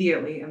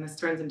immediately, and this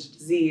turns into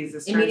disease.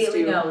 This turns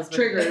to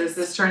triggers.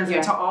 This turns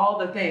into all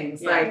the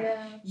things.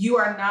 You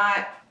are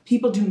not.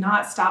 People do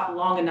not stop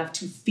long enough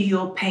to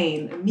feel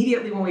pain.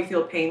 Immediately when we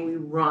feel pain, we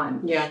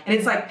run. Yeah. And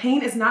it's like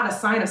pain is not a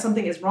sign of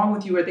something is wrong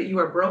with you or that you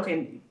are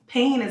broken.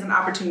 Pain is an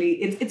opportunity.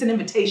 It's an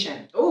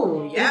invitation.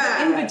 Oh, yeah.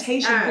 It's an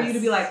invitation for you to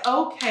be like,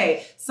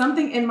 okay,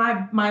 something in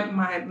my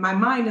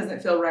mind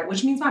doesn't feel right,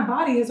 which means my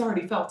body has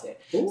already felt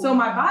it. Ooh. So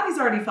my body's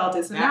already felt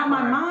it. So now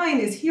my mind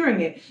is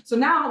hearing it. So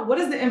now what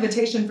is the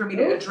invitation for me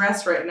to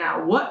address right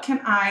now? What can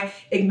I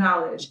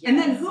acknowledge? Yes. And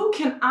then who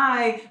can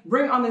I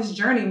bring on this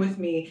journey with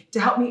me to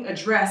help me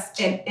address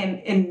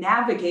and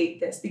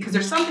navigate this? Because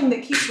there's something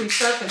that keeps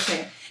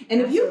resurfacing.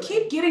 And if you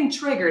keep getting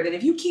triggered and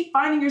if you keep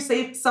finding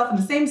yourself in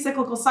the same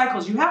cyclical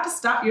cycles, you have to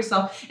stop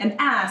yourself and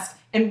ask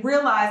and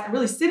realize and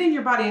really sit in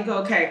your body and go,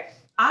 okay,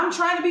 I'm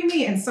trying to be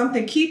me and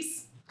something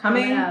keeps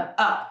coming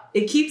up.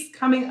 It keeps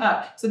coming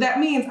up. So that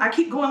means I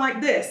keep going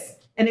like this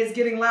and it's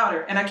getting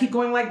louder. And I keep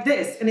going like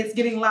this and it's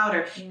getting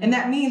louder. Yeah. And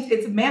that means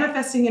it's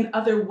manifesting in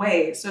other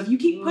ways. So if you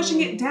keep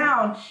pushing it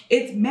down,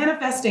 it's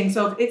manifesting.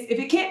 So if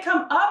it can't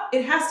come up,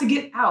 it has to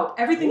get out.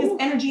 Everything is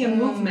energy and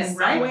movement,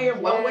 right?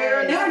 One way or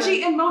another.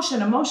 Energy and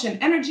motion,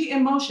 energy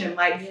and motion.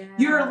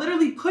 You're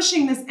literally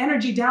pushing this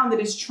energy down that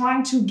is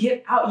trying to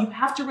get out. You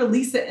have to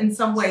release it in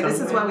some way. This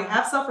is why we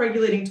have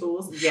self-regulating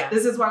tools. Yeah.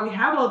 This is why we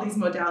have all these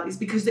modalities,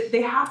 because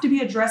they have to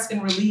be addressed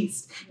and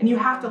released. And you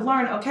have to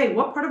learn, okay,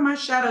 what part of my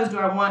shadows do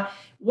I want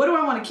what do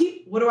I want to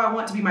keep? What do I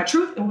want to be my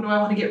truth? And what do I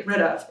want to get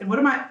rid of?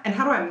 And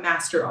how do I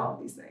master all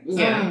of these things?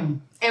 Yeah.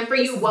 And for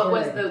you, what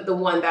was the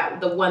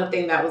one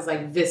thing that was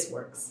like, this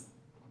works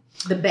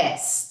the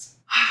best,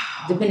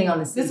 depending on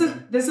the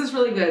season? This is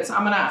really good. So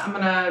I'm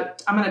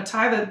gonna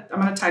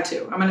tie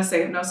two. I'm gonna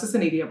say hypnosis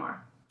and EDMR.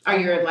 Are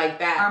you like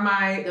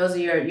that? Those are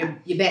your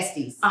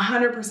besties?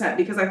 100%,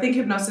 because I think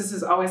hypnosis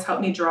has always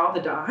helped me draw the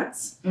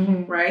dots,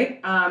 right?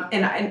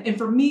 And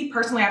for me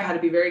personally, I've had to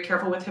be very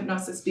careful with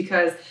hypnosis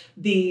because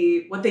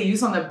what they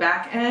use on the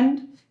back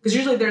end, because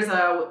usually there's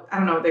I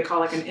don't know what they call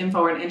like an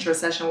info or an intro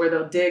session where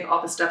they'll dig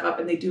all the stuff up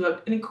and they do an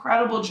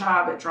incredible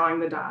job at drawing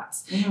the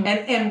dots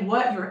and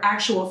what your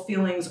actual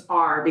feelings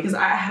are. Because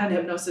I had a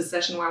hypnosis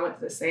session where I went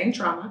through the same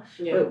trauma.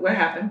 Yeah. What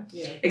happened?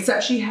 Yeah.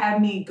 Except she had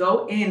me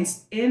go in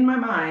my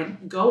mind,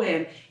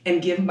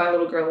 and give my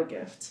little girl a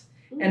gift.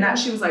 And that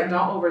she was like,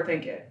 don't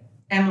overthink it.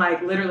 And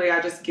like, literally, I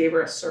just gave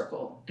her a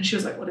circle. And she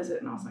was like, what is it?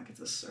 And I was like, it's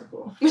a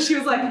circle. And she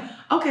was like,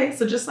 okay,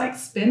 so just like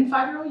spin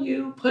 5-year-old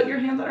you, put your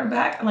hands on her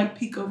back and like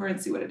peek over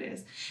and see what it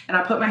is. And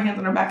I put my hands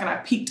on her back and I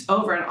peeked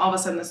over and all of a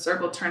sudden the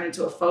circle turned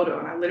into a photo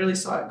and I literally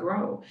saw it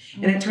grow.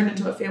 And it turned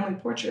into a family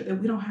portrait that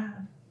we don't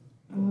have.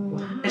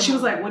 Wow. And she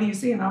was like, what do you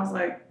see? And I was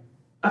like,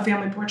 a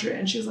family portrait.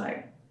 And she was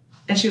like,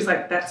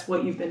 that's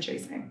what you've been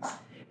chasing.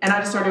 And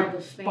I just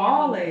started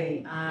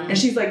bawling. And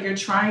she's like, you're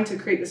trying to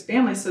create this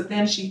family. So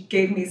then she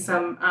gave me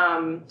some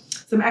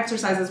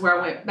exercises where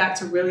I went back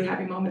to really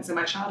happy moments in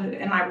my childhood.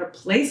 And I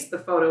replaced the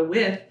photo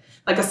with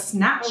like a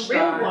snapshot. A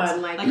real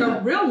one. Like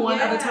a real one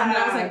of the time that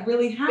I was like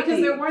really happy.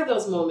 Because there were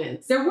those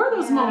moments.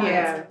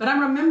 Yeah. But I'm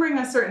remembering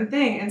a certain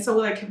thing. And so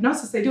like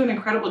hypnosis, they do an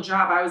incredible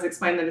job. I always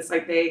explain that it's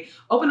like they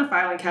open a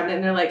filing cabinet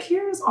and they're like,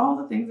 here's all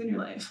the things in your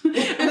life. And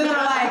then they're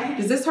like,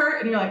 does this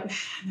hurt? And you're like,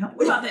 no,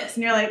 what about this?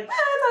 And you're like,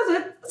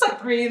 it's like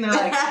 3. And they're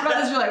like, what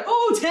about this? You're like,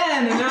 oh,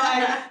 10. And they're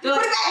like, they're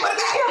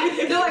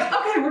like,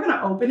 okay, we're going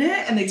to open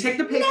it. And they take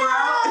the paper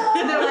out.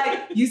 And they're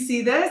like, you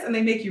see this? And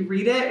they make you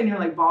read it. And you're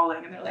like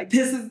bawling. And they're like,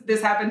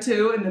 this happened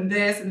too. And then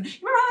this. And remember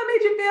how that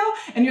made you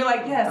feel? And you're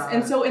like, yes.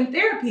 And so in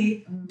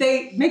therapy,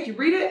 they make you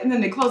read it and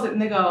then they close it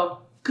and they go,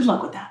 good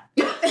luck with that.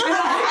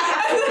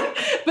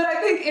 But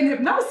I think in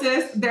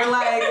hypnosis, they're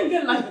like,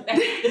 good luck with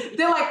that.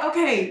 They're like,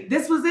 okay,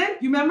 this was it.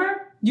 You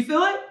remember? You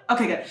feel it?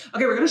 Okay, good.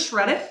 Okay, we're going to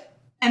shred it.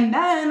 And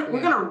then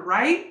we're going to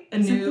write a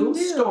new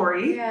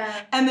story. Yeah.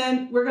 And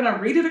then we're going to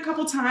read it a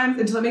couple times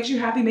until it makes you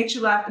happy, makes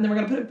you laugh. And then we're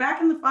going to put it back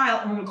in the file.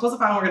 And we're going to close the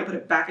file and we're going to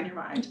put it back in your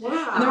mind.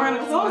 Wow. And then we're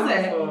going to close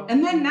it.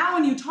 And then now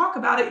when you talk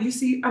about it, you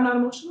see, I'm not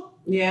emotional.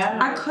 Yeah.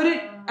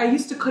 I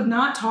used to could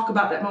not talk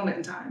about that moment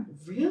in time.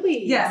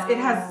 Really? Yes. Wow.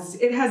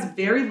 It has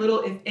very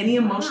little, if any,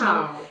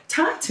 emotional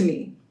tie to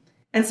me.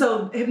 And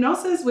so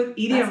hypnosis with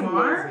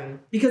EDMR,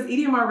 because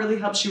EDMR really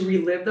helps you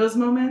relive those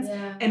moments.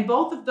 Yeah. And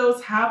both of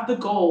those have the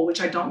goal, which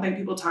I don't think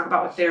people talk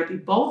about with therapy.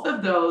 Both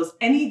of those,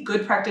 any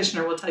good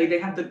practitioner will tell you they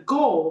have the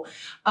goal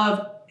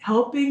of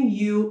helping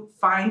you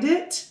find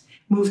it,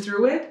 move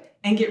through it,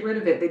 and get rid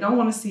of it. They don't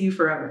want to see you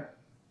forever.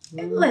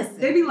 And listen,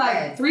 they'd be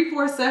like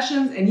 3-4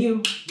 sessions and you're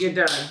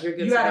done. You're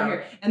good. You out of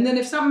here. And then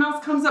if something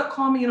else comes up,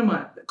 call me in a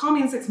month. Call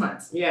me in 6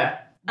 months. Yeah.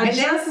 And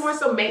then it's more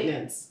so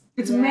maintenance.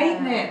 It's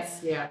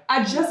maintenance. Yeah.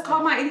 I just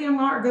called my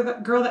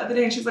EDMR girl the other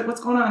day and she's like, what's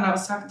going on? And I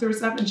was talking through her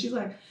stuff and she's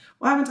like,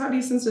 well, I haven't talked to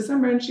you since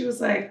December. And she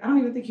was like, I don't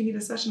even think you need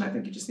a session. I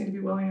think you just need to be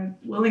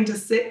willing to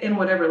sit in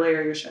whatever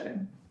layer you're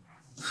shedding.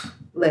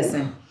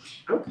 Listen.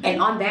 Okay.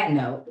 And on that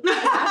note,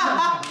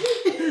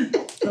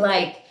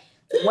 like,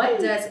 what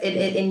does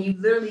it, and you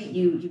literally,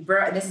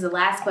 this is the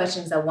last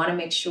question because I want to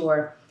make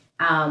sure,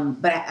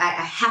 but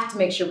I have to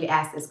make sure we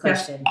ask this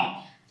question.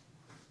 Yes.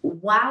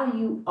 While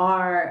you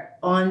are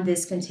on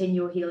this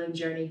continual healing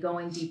journey,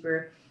 going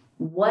deeper,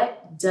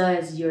 what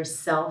does your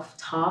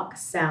self-talk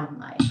sound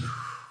like?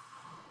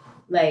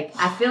 Like,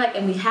 I feel like,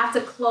 and we have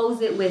to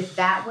close it with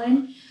that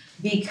one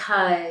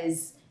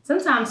because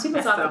sometimes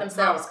people talk to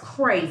themselves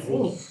crazy.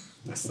 Ooh,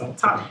 that's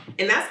self-talk.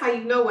 And that's how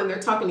you know when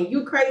they're talking to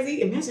you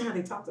crazy. Imagine how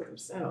they talk to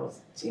themselves.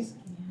 Jesus.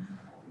 Yeah.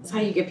 That's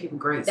how you give people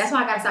grace. That's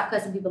why I got to stop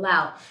cussing people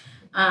out.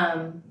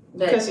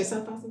 Because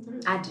yourself out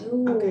sometimes? I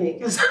do.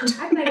 Okay.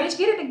 I'm like, bitch,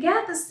 get it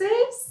together,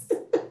 sis.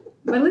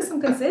 But at least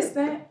I'm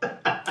consistent.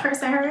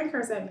 Curse at her and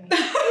curse at me.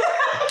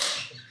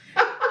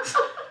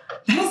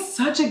 That's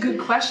such a good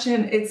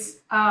question.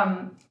 It's,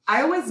 I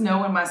always know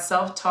when my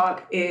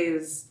self-talk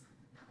is,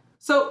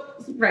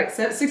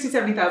 60,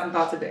 70,000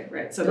 thoughts a day,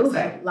 right? So they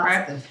say,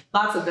 right?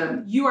 Lots of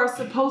them. You are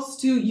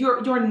supposed to,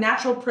 your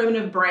natural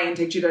primitive brain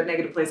takes you to a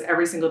negative place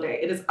every single day.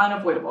 It is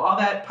unavoidable. All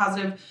that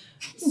positive,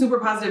 super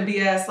positive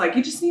BS, like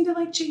you just need to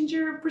like change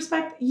your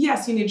perspective.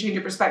 Yes, you need to change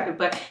your perspective,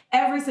 but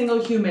every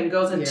single human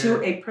goes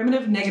into a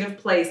primitive negative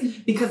place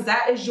because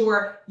that is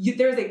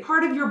there's a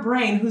part of your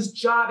brain whose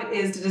job it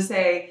is to just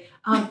say,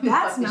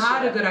 that's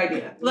not a good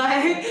idea.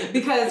 Like,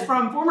 because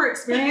from former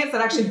experience,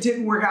 that actually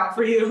didn't work out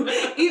for you.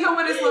 Even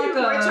when it's like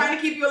we're trying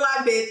to keep you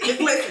alive, bitch.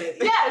 Just listen.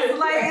 Yes,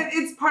 like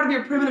it's part of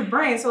your primitive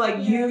brain. So like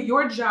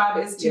your job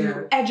is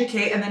to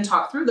educate and then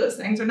talk through those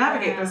things or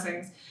navigate those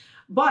things.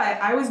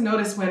 But I always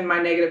notice when my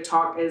negative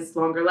talk is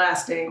longer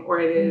lasting or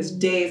it is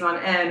days on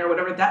end or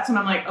whatever, that's when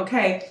I'm like,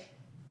 okay,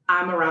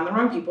 I'm around the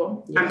wrong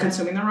people. I'm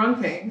consuming the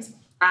wrong things.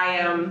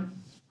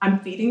 I'm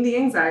feeding the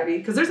anxiety,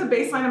 because there's a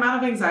baseline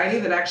amount of anxiety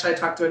that actually I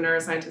talked to a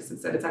neuroscientist and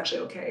said it's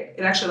actually okay.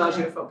 It actually allows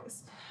you to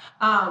focus.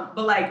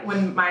 But like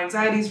when my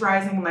anxiety is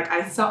rising, like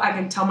I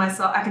can tell I'm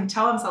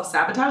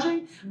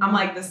self-sabotaging. I'm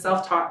like, the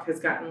self-talk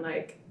has gotten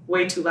like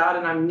way too loud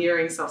and I'm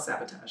nearing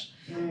self-sabotage.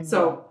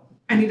 So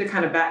I need to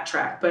kind of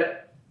backtrack.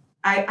 But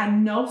I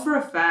know for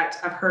a fact,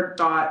 I've heard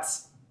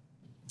thoughts,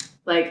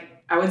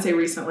 like I would say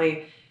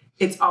recently,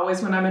 it's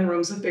always when I'm in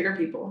rooms with bigger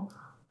people.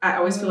 I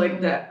always feel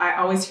like that I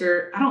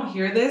don't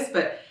hear this,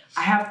 but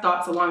I have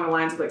thoughts along the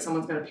lines of like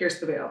someone's going to pierce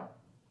the veil.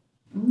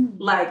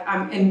 Like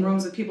I'm in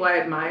rooms with people I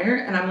admire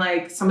and I'm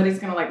like, somebody's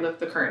going to like lift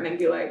the curtain and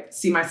be like,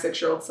 see my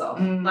 6-year-old self.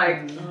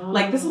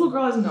 Like this little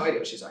girl has no idea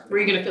what she's talking about. Where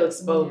you're going to feel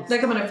exposed.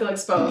 Like I'm going to feel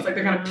exposed. Like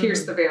they're going to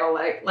pierce the veil.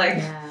 Like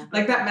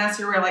that mask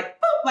you wear, like,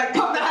 boop, like,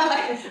 poke that,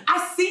 like,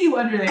 I see you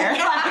under there.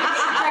 Like,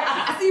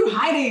 I see you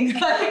hiding.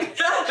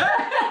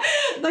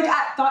 Like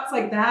thoughts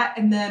like that.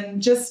 And then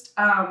just,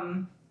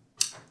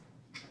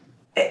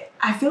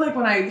 I feel like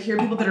when I hear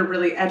people that are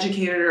really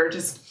educated or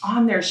just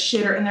on their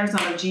shit or in their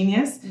zone of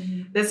genius,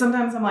 that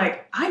sometimes I'm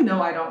like, I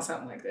know I don't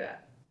sound like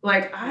that.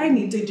 Like, I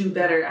need to do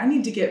better. I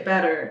need to get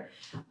better.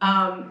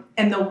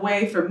 And the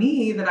way for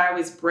me that I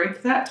always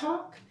break that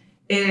talk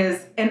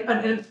is, and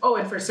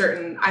for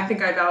certain, I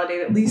think I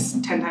validate at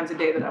least 10 times a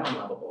day that I'm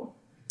unlovable.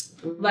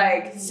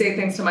 Like, say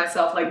things to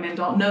myself like, men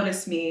don't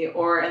notice me,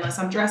 or unless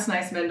I'm dressed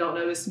nice, men don't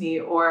notice me,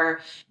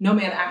 or no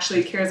man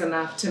actually cares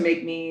enough to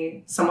make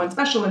me someone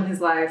special in his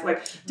life.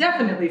 Like,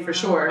 definitely, for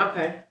sure.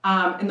 Okay.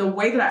 And the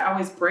way that I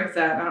always break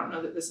that, I don't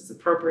know that this is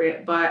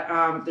appropriate,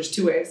 but there's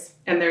 2 ways,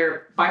 and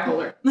they're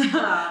bipolar.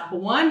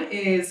 One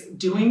is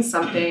doing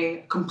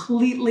something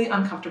completely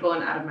uncomfortable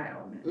and out of my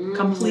element.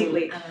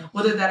 Completely.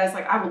 Whether that is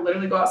like, I will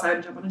literally go outside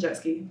and jump on a jet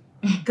ski.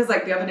 Because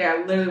like the other day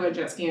I literally went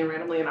jet skiing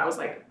randomly and I was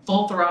like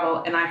full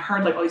throttle and I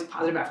heard like all these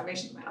positive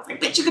affirmations. And I was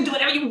like, bitch, you can do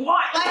whatever you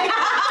want. Like,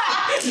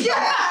 yeah.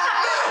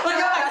 Like,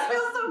 I'm like, it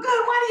feels so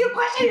good. Why do you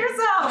question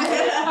yourself?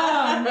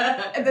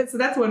 And so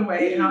that's one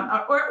way, you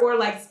know, or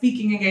like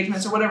speaking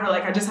engagements or whatever.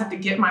 Like I just have to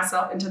get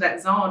myself into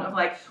that zone of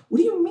like, what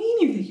do you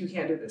mean you think you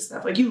can't do this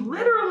stuff? Like you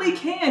literally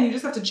can. You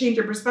just have to change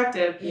your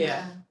perspective.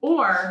 Yeah.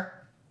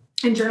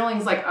 And journaling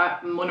is like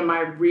one of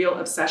my real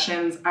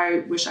obsessions.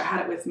 I wish I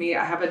had it with me.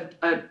 I have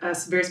a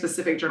very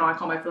specific journal. I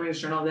call my feelings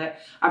journal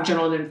that I've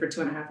journaled in for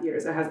 2.5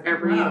 years. It has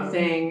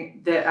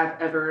everything that I've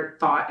ever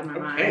thought in my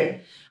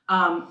mind.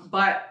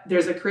 But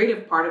there's a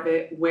creative part of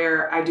it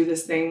where I do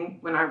this thing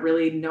when I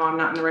really know I'm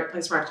not in the right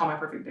place where I call my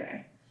perfect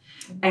day.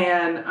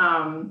 And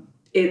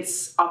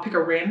I'll pick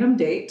a random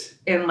date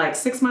in like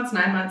 6 months,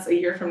 9 months, a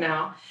year from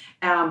now.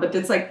 But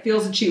that's like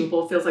feels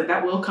achievable, feels like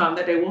that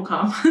day will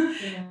come.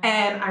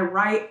 And I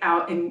write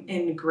out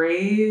in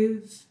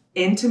grave,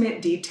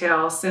 intimate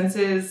detail,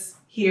 senses,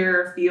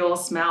 hear, feel,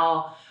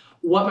 smell,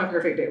 what my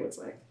perfect day looks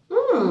like.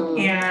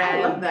 And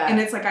I love that. And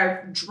it's like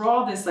I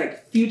draw this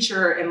like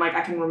future and like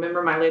I can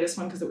remember my latest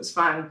one because it was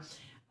fun.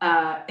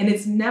 And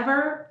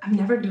I'm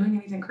never doing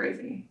anything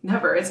crazy.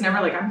 Never. It's never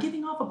like I'm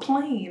getting off a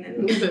plane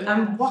and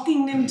I'm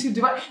walking into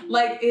Dubai.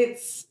 Like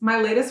it's my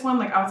latest one.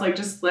 Like I was like,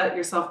 just let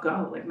yourself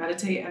go, like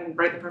meditate and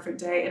write the perfect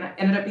day. And it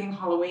ended up being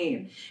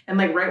Halloween. And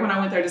like right when I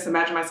went there, I just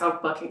imagined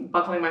myself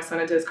buckling my son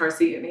into his car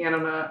seat and he had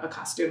on a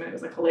costume and it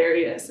was like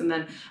hilarious. And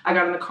then I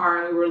got in the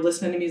car and we were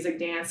listening to music,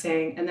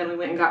 dancing. And then we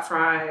went and got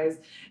fries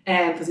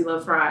and because he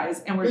loved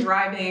fries and we're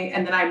driving.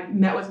 And then I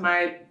met with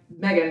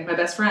Megan, my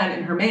best friend,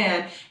 and her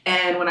man.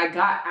 And when I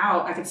got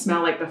out, I could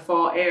smell like the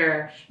fall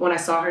air. When I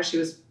saw her, she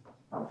was,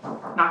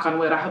 knock on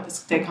wood, I hope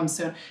this day comes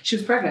soon. She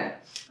was pregnant.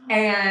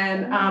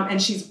 And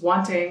she's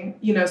wanting,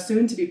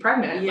 soon to be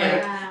pregnant.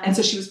 Yeah. And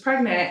so she was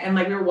pregnant and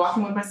like we were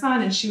walking with my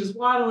son and she was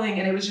waddling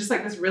and it was just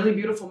like this really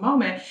beautiful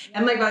moment.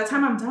 And like by the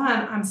time I'm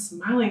done, I'm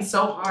smiling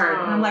so hard.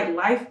 And I'm like,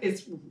 life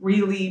is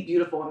really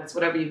beautiful and it's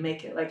whatever you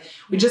make it. Like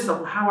we just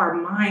allow our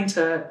mind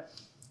to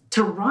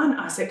run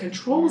us, it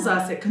controls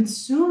us, it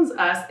consumes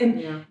us.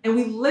 And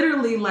we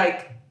literally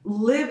like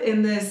live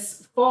in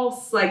this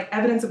false, like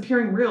evidence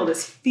appearing real,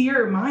 this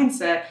fear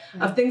mindset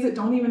of things that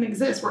don't even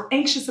exist. We're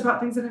anxious about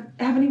things that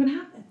haven't even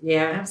happened.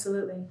 Yeah.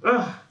 Absolutely.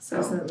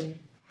 Absolutely.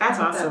 That's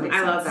awesome.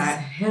 I love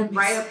that.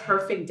 Write a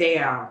perfect day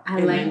out. I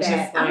like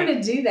that. I'm going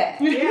to do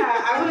that.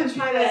 Yeah, I want to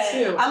try that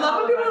too. I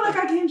love when people are like,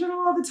 I can't journal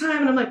all the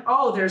time. And I'm like,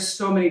 oh, there's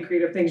so many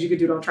creative things you could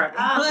do. Don't try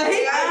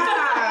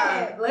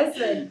that.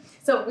 Listen.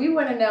 So we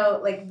want to know,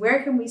 like,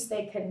 where can we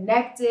stay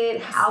connected?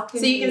 How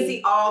can So you can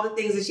see all the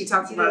things that she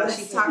talks about.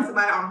 She talks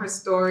about it on her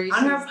stories.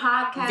 On her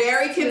podcast.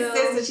 Very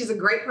consistent. She's a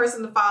great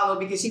person to follow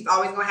because she's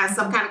always going to have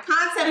some kind of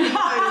concept in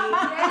money.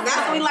 That's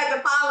what we like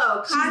to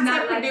follow.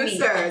 Content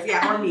producers.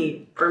 Yeah,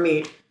 or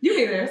me. You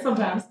be there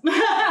sometimes.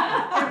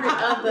 Every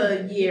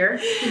other year.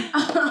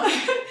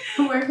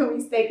 Where can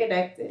we stay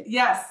connected?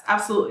 Yes,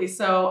 absolutely.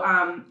 So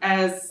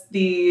as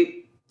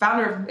the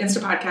founder of Insta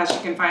Podcast. You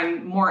can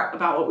find more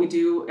about what we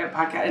do at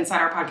podcast inside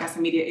our podcast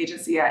and media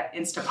agency at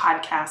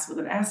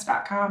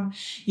instapodcast.com.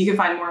 You can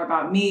find more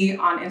about me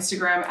on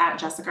Instagram at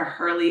Jessica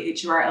Hurley,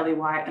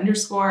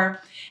 HURLEY_.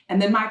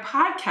 And then my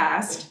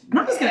podcast, and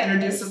I'm just going to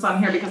introduce this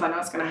on here because I know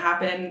it's going to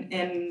happen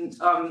in,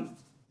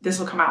 this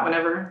will come out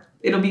whenever.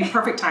 It'll be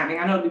perfect timing.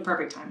 I know it'll be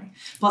perfect timing.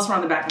 Plus, we're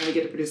on the back end. We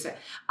get to produce it.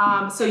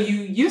 So you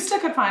used to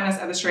could find us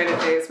at The Stranded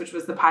Phase, which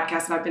was the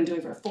podcast that I've been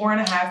doing for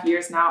 4.5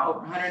 years now,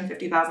 over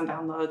 150,000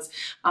 downloads,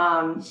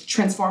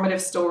 transformative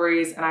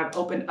stories, and I've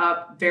opened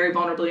up very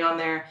vulnerably on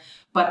there.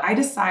 But I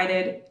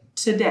decided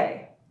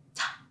today.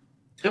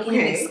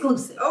 Okay.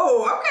 Exclusive.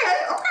 Oh,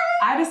 okay.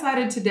 I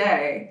decided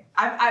today,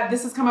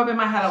 this has come up in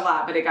my head a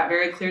lot, but it got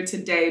very clear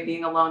today,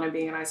 being alone and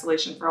being in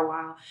isolation for a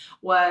while,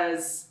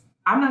 was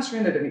I'm not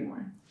stranded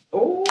anymore.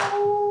 Oh,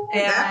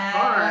 that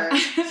part.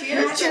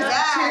 Cheers to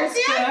that.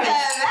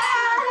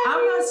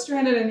 I'm not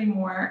stranded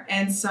anymore.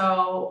 And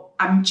so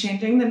I'm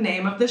changing the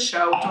name of the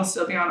show, which will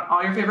still be on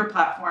all your favorite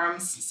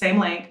platforms, same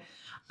link.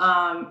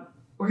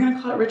 We're going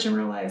to call it Rich in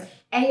Real Life.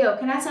 Hey, yo,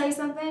 can I tell you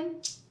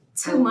something?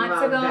 2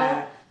 months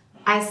ago,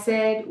 I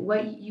said,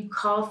 what you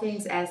call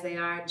things as they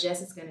are,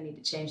 Jess is going to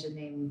need to change the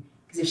name.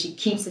 Because if she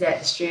keeps it at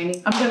the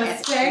stranding, I'm going to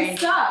stay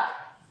stuck.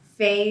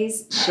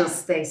 Phase, she'll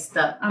stay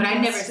stuck. But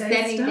I never said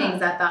anything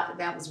because I thought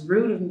that was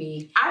rude of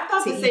me. I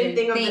thought the same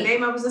thing of the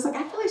name. I was just like,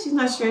 I feel like she's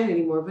not stranded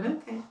anymore, but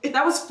okay.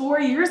 That was 4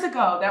 years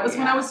ago. That was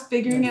when I was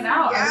figuring it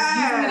out. I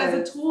was using it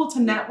as a tool to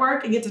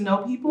network and get to know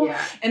people.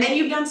 Yeah. And then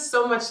you've done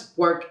so much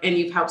work and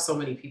you've helped so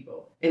many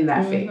people in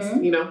that phase,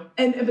 you know?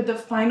 But the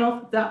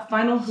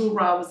final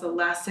hoorah was the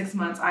last 6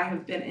 months. I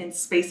have been in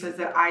spaces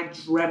that I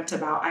dreamt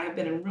about. I have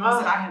been in rooms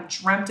that I have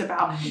dreamt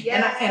about.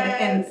 Yes.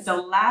 And the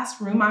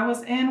last room I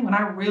was in, when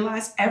I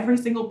realized every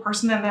single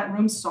person in that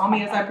room saw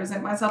me as I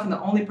present myself, and the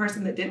only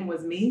person that didn't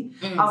was me,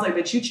 I was like,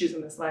 but you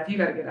choosing this life. You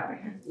got to get out of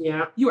here.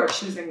 Yeah. You are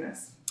choosing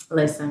this.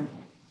 Listen.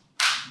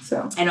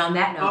 So. And on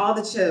that note. All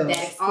the chills.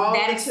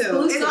 That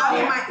exclusive.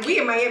 We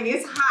in Miami.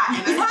 It's hot.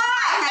 And it's hot.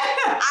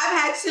 I've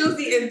had chills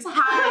the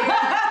entire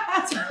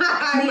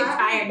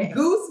time.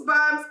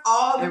 Goosebumps,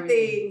 all the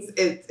things.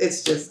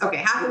 It's just, okay,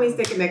 how can we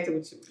stay connected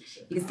with you?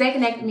 You can stay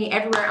connected with me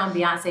everywhere on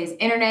Beyonce's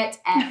internet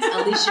at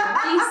Alicia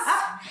Reese.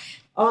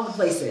 All the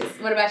places.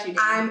 What about you,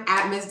 Danny? I'm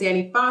at Miss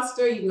Danny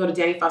Foster. You can go to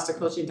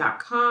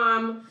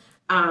DannyFosterCoaching.com.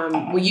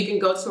 Well, you can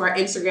go to our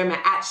Instagram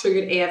at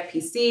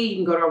TriggeredAFPC. You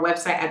can go to our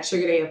website at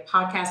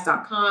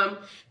TriggeredAFPodcast.com.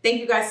 Thank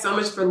you guys so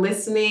much for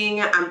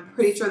listening. I'm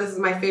pretty sure this is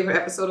my favorite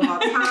episode of all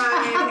time.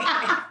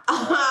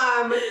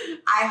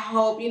 I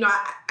hope,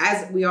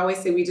 as we always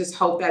say, we just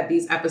hope that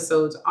these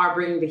episodes are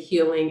bringing the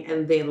healing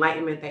and the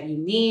enlightenment that you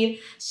need.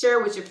 Share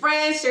with your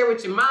friends, share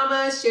with your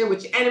mama, share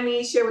with your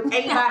enemies, share with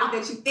anybody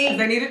that you think.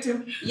 They need it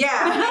too.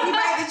 Yeah, anybody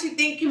that you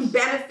think can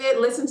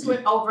benefit, listen to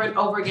it over and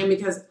over again,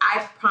 because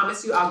I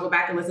promise you I'll go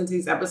back and listen to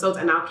these episodes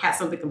and I'll catch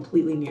something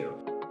completely new.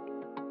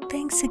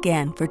 Thanks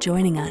again for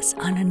joining us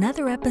on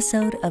another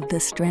episode of the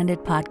Stranded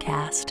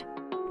Podcast.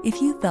 If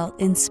you felt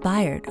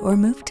inspired or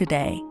moved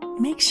today,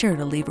 make sure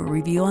to leave a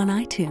review on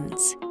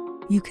iTunes.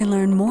 You can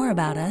learn more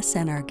about us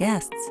and our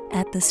guests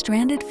at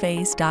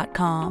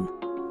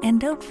thestrandedphase.com.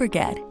 And don't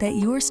forget that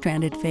your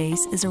stranded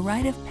phase is a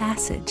rite of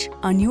passage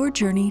on your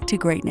journey to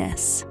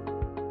greatness.